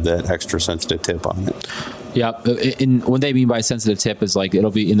doesn't have that extra sensitive tip on it. Yeah, and what they mean by sensitive tip is, like, it'll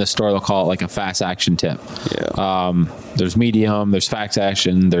be in the store, they'll call it like a fast action tip. Yeah. There's medium, there's fast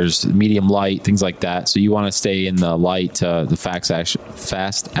action, there's medium light, things like that. So you want to stay in the light, the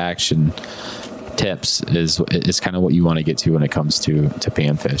fast action tips is kind of what you want to get to when it comes to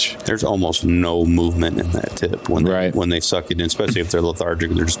panfish. There's almost no movement in that tip when they suck it in, especially if they're lethargic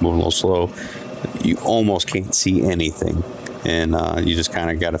and they're just moving a little slow. You almost can't see anything. and you just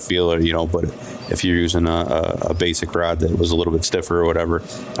kind of got to feel it, but if you're using a basic rod that was a little bit stiffer or whatever,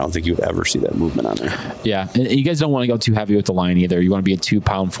 I don't think you would ever see that movement on there. Yeah, and you guys don't want to go too heavy with the line either. You want to be a 2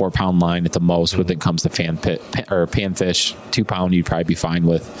 pound, 4 pound line at the most when it comes to panfish. 2 pound you'd probably be fine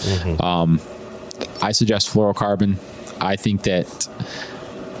with. I suggest fluorocarbon. I think that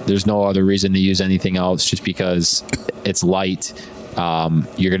there's no other reason to use anything else, just because it's light.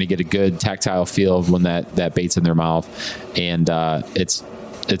 You're going to get a good tactile feel when that bait's in their mouth, and it's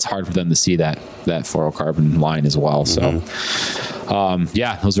hard for them to see that fluorocarbon line as well. So,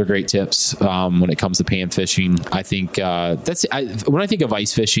 those are great tips when it comes to pan fishing. I think when I think of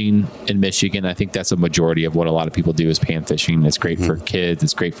ice fishing in Michigan, I think that's a majority of what a lot of people do is pan fishing. It's great for kids.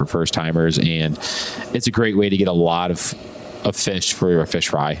 It's great for first timers, and it's a great way to get a lot of fish for your fish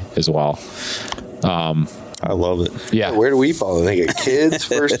fry as well. I love it. Yeah. Where do we fall? I think kids,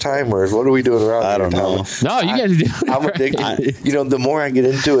 first timers. What are we doing around? I don't know. No, you guys are doing it. I'm addicted. The more I get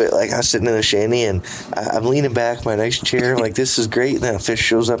into it, like I was sitting in the shanty and I'm leaning back in my nice chair. I'm like, this is great. And then a fish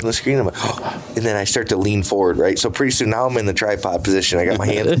shows up on the screen. I'm like, oh. And then I start to lean forward, right? So pretty soon now I'm in the tripod position. I got my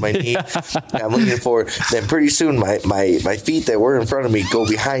hands on my knee. I'm leaning forward. Then pretty soon my feet that were in front of me go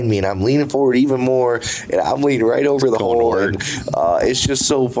behind me, and I'm leaning forward even more. And I'm leaning right over the hole. And it's just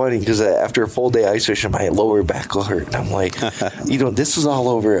so funny because after a full day ice fishing, my lower back will hurt. And I'm like, this is all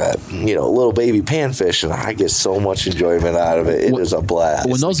over a little baby panfish, and I get so much enjoyment out of it. It is a blast.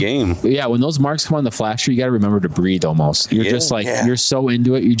 When those game. Yeah, when those marks come on the flasher, you got to remember to breathe almost. You're just like, you're so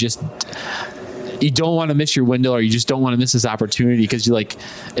into it. You don't want to miss your window, or you just don't want to miss this opportunity because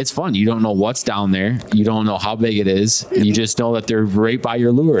it's fun. You don't know what's down there. You don't know how big it is. You just know that they're right by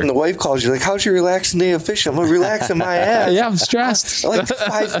your lure. And the wife calls you like, how's your relaxing day of fishing? I'm like, relaxing my ass. Yeah, I'm stressed. Like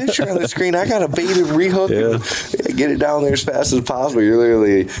 5 fish are on the screen. I got to bait and rehook and get it down there as fast as possible. You're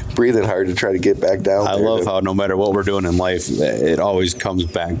literally breathing hard to try to get back down there. I love how no matter what we're doing in life, it always comes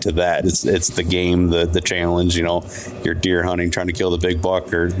back to that. It's the game, the challenge. You're deer hunting, trying to kill the big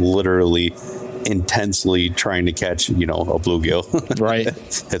buck, or literally intensely trying to catch a bluegill. Right.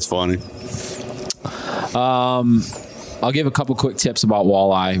 It's funny. I'll give a couple quick tips about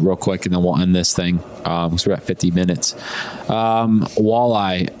walleye real quick, and then we'll end this thing because we're at 50 minutes.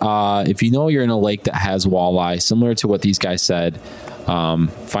 Walleye, if you're in a lake that has walleye, similar to what these guys said,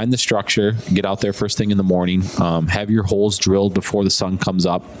 find the structure, get out there first thing in the morning, have your holes drilled before the sun comes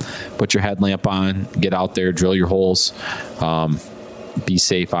up, put your headlamp on, get out there, drill your holes, be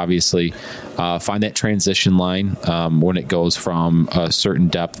safe, obviously. Find that transition line when it goes from a certain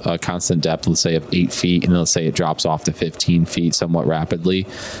depth, a constant depth, let's say of 8 feet, and let's say it drops off to 15 feet somewhat rapidly.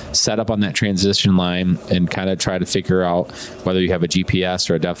 Set up on that transition line and kind of try to figure out whether you have a GPS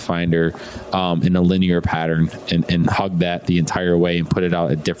or a depth finder in a linear pattern, and hug that the entire way and put it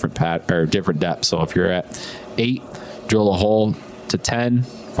out at different depths. So if you're at 8, drill a hole to 10,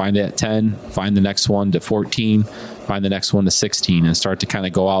 find it at 10, find the next one to 14, find the next one to 16, and start to kind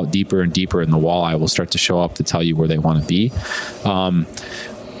of go out deeper and deeper, and the walleye will start to show up to tell you where they want to be.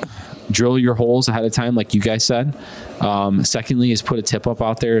 Drill your holes ahead of time, like you guys said. Secondly is put a tip up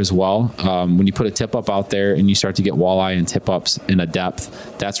out there as well. When you put a tip up out there and you start to get walleye and tip ups in a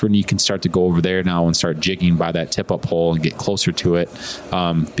depth, that's when you can start to go over there now and start jigging by that tip up hole and get closer to it,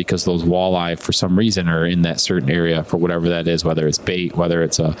 because those walleye for some reason are in that certain area for whatever that is, whether it's bait, whether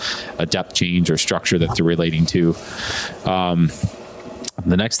it's a depth change or structure that they're relating to.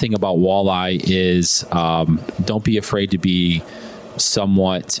 The next thing about walleye is don't be afraid to be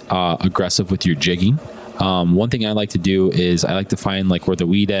somewhat aggressive with your jigging. One thing I like to do is I like to find where the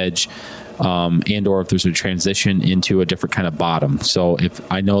weed edge and or if there's a transition into a different kind of bottom. So if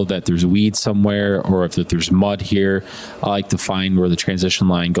I know that there's weed somewhere, or if there's mud here, I like to find where the transition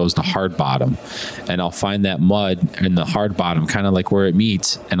line goes to hard bottom, and I'll find that mud in the hard bottom, kind of like where it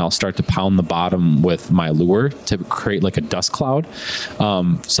meets, and I'll start to pound the bottom with my lure to create like a dust cloud.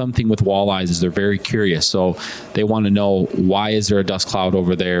 Something with walleyes is they're very curious, so they want to know, why is there a dust cloud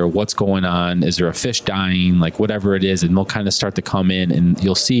over there? What's going on? Is there a fish dying? Whatever it is, and they'll kind of start to come in, and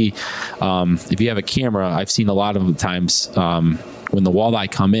you'll see. If you have a camera, I've seen a lot of the times when the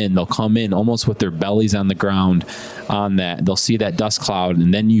walleye come in, they'll come in almost with their bellies on the ground on that. They'll see that dust cloud,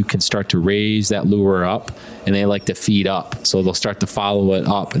 and then you can start to raise that lure up, and they like to feed up. So they'll start to follow it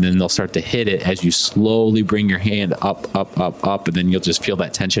up, and then they'll start to hit it as you slowly bring your hand up, and then you'll just feel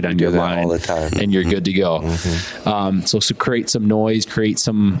that tension on your line all the time, and you're good to go. Mm-hmm. So create some noise, create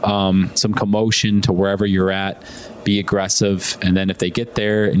some commotion to wherever you're at. Be aggressive, and then if they get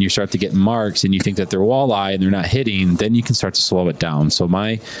there and you start to get marks and you think that they're walleye and they're not hitting, then you can start to slow it down. So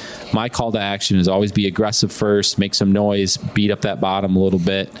my call to action is always be aggressive first, make some noise, beat up that bottom a little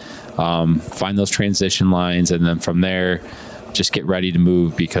bit, find those transition lines, and then from there just get ready to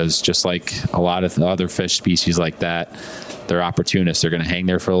move, because just like a lot of the other fish species like that, they're opportunists. They're going to hang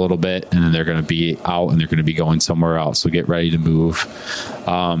there for a little bit, and then they're going to be out and they're going to be going somewhere else. So get ready to move.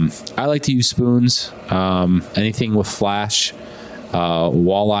 I like to use spoons. Anything with flash.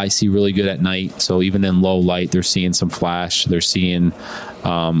 Walleye see really good at night. So even in low light, they're seeing some flash. They're seeing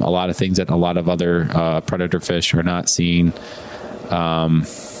a lot of things that a lot of other predator fish are not seeing.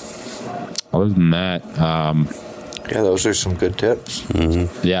 Other than that, yeah, those are some good tips.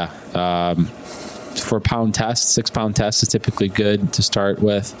 yeah. For pound test, 6 pound test is typically good to start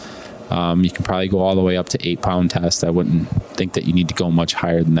with. You can probably go all the way up to 8 pound test. I wouldn't think that you need to go much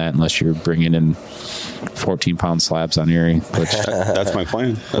higher than that unless you're bringing in 14 pound slabs on Erie. Which That's my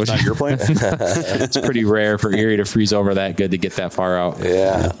plan. That's not your plan. it's pretty rare for Erie to freeze over that good to get that far out.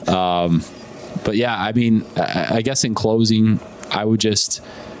 Yeah. But yeah, I mean, I guess in closing, I would just,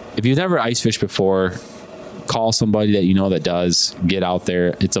 if you've never ice fished before, call somebody that you know that does. Get out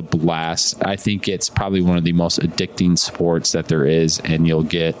there. It's a blast. I think it's probably one of the most addicting sports that there is, and you'll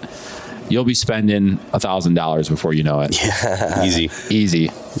be spending $1,000 before you know it. Yeah. Easy.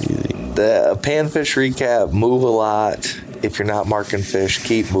 The panfish recap: move a lot. If you're not marking fish,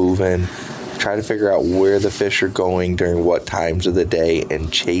 keep moving. Try to figure out where the fish are going during what times of the day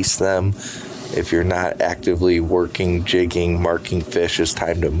and chase them. If you're not actively working, jigging, marking fish, it's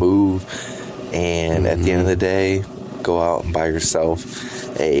time to move. And at the end of the day, go out and buy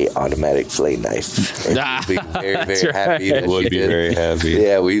yourself a automatic fillet knife. And you'll be very, very happy. That Would be very happy.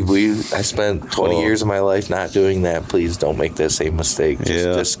 Yeah, I spent 20 years of my life not doing that. Please don't make the same mistake.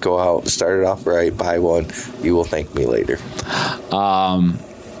 Just go out, start it off right, buy one. You will thank me later.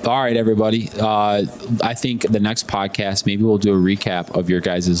 All right, everybody. I think the next podcast, maybe we'll do a recap of your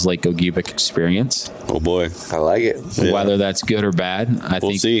guys' Lake Ogeebic experience. Oh boy, I like it. Yeah. Whether that's good or bad,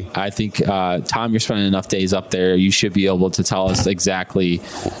 We'll see. I think Tom, you're spending enough days up there. You should be able to tell us exactly.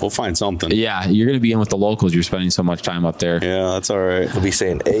 We'll find something. Yeah, you're going to be in with the locals. You're spending so much time up there. Yeah, that's all right. I'll be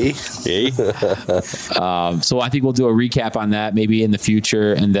saying A. Hey, So I think we'll do a recap on that maybe in the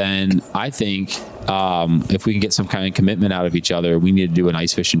future, and then I think if we can get some kind of commitment out of each other, we need to do an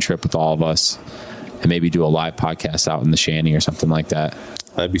ice fishing trip with all of us, and maybe do a live podcast out in the Shanty or something like that.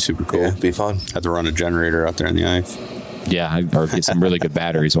 that'd be super cool. Yeah, it'd be fun. Have to run a generator out there in the ice. Yeah, or get some really good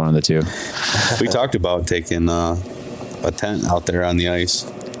batteries, one of the two. We talked about taking a tent out there on the ice,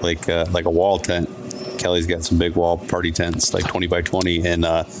 like a wall tent. Kelly's got some big wall party tents, like 20 by 20, and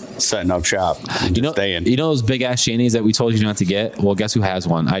setting up shop and just staying. You know those big ass shanties that we told you not to get? Well, guess who has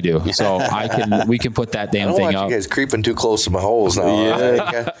one? I do. So we can put that damn I don't thing want up. you guys creeping too close to my holes now.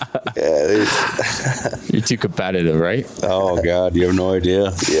 You're too competitive, right? Oh God, you have no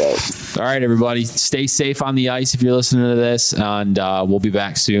idea. Yeah. All right, everybody, stay safe on the ice if you're listening to this, and we'll be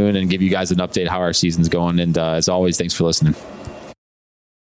back soon and give you guys an update how our season's going. And as always, thanks for listening.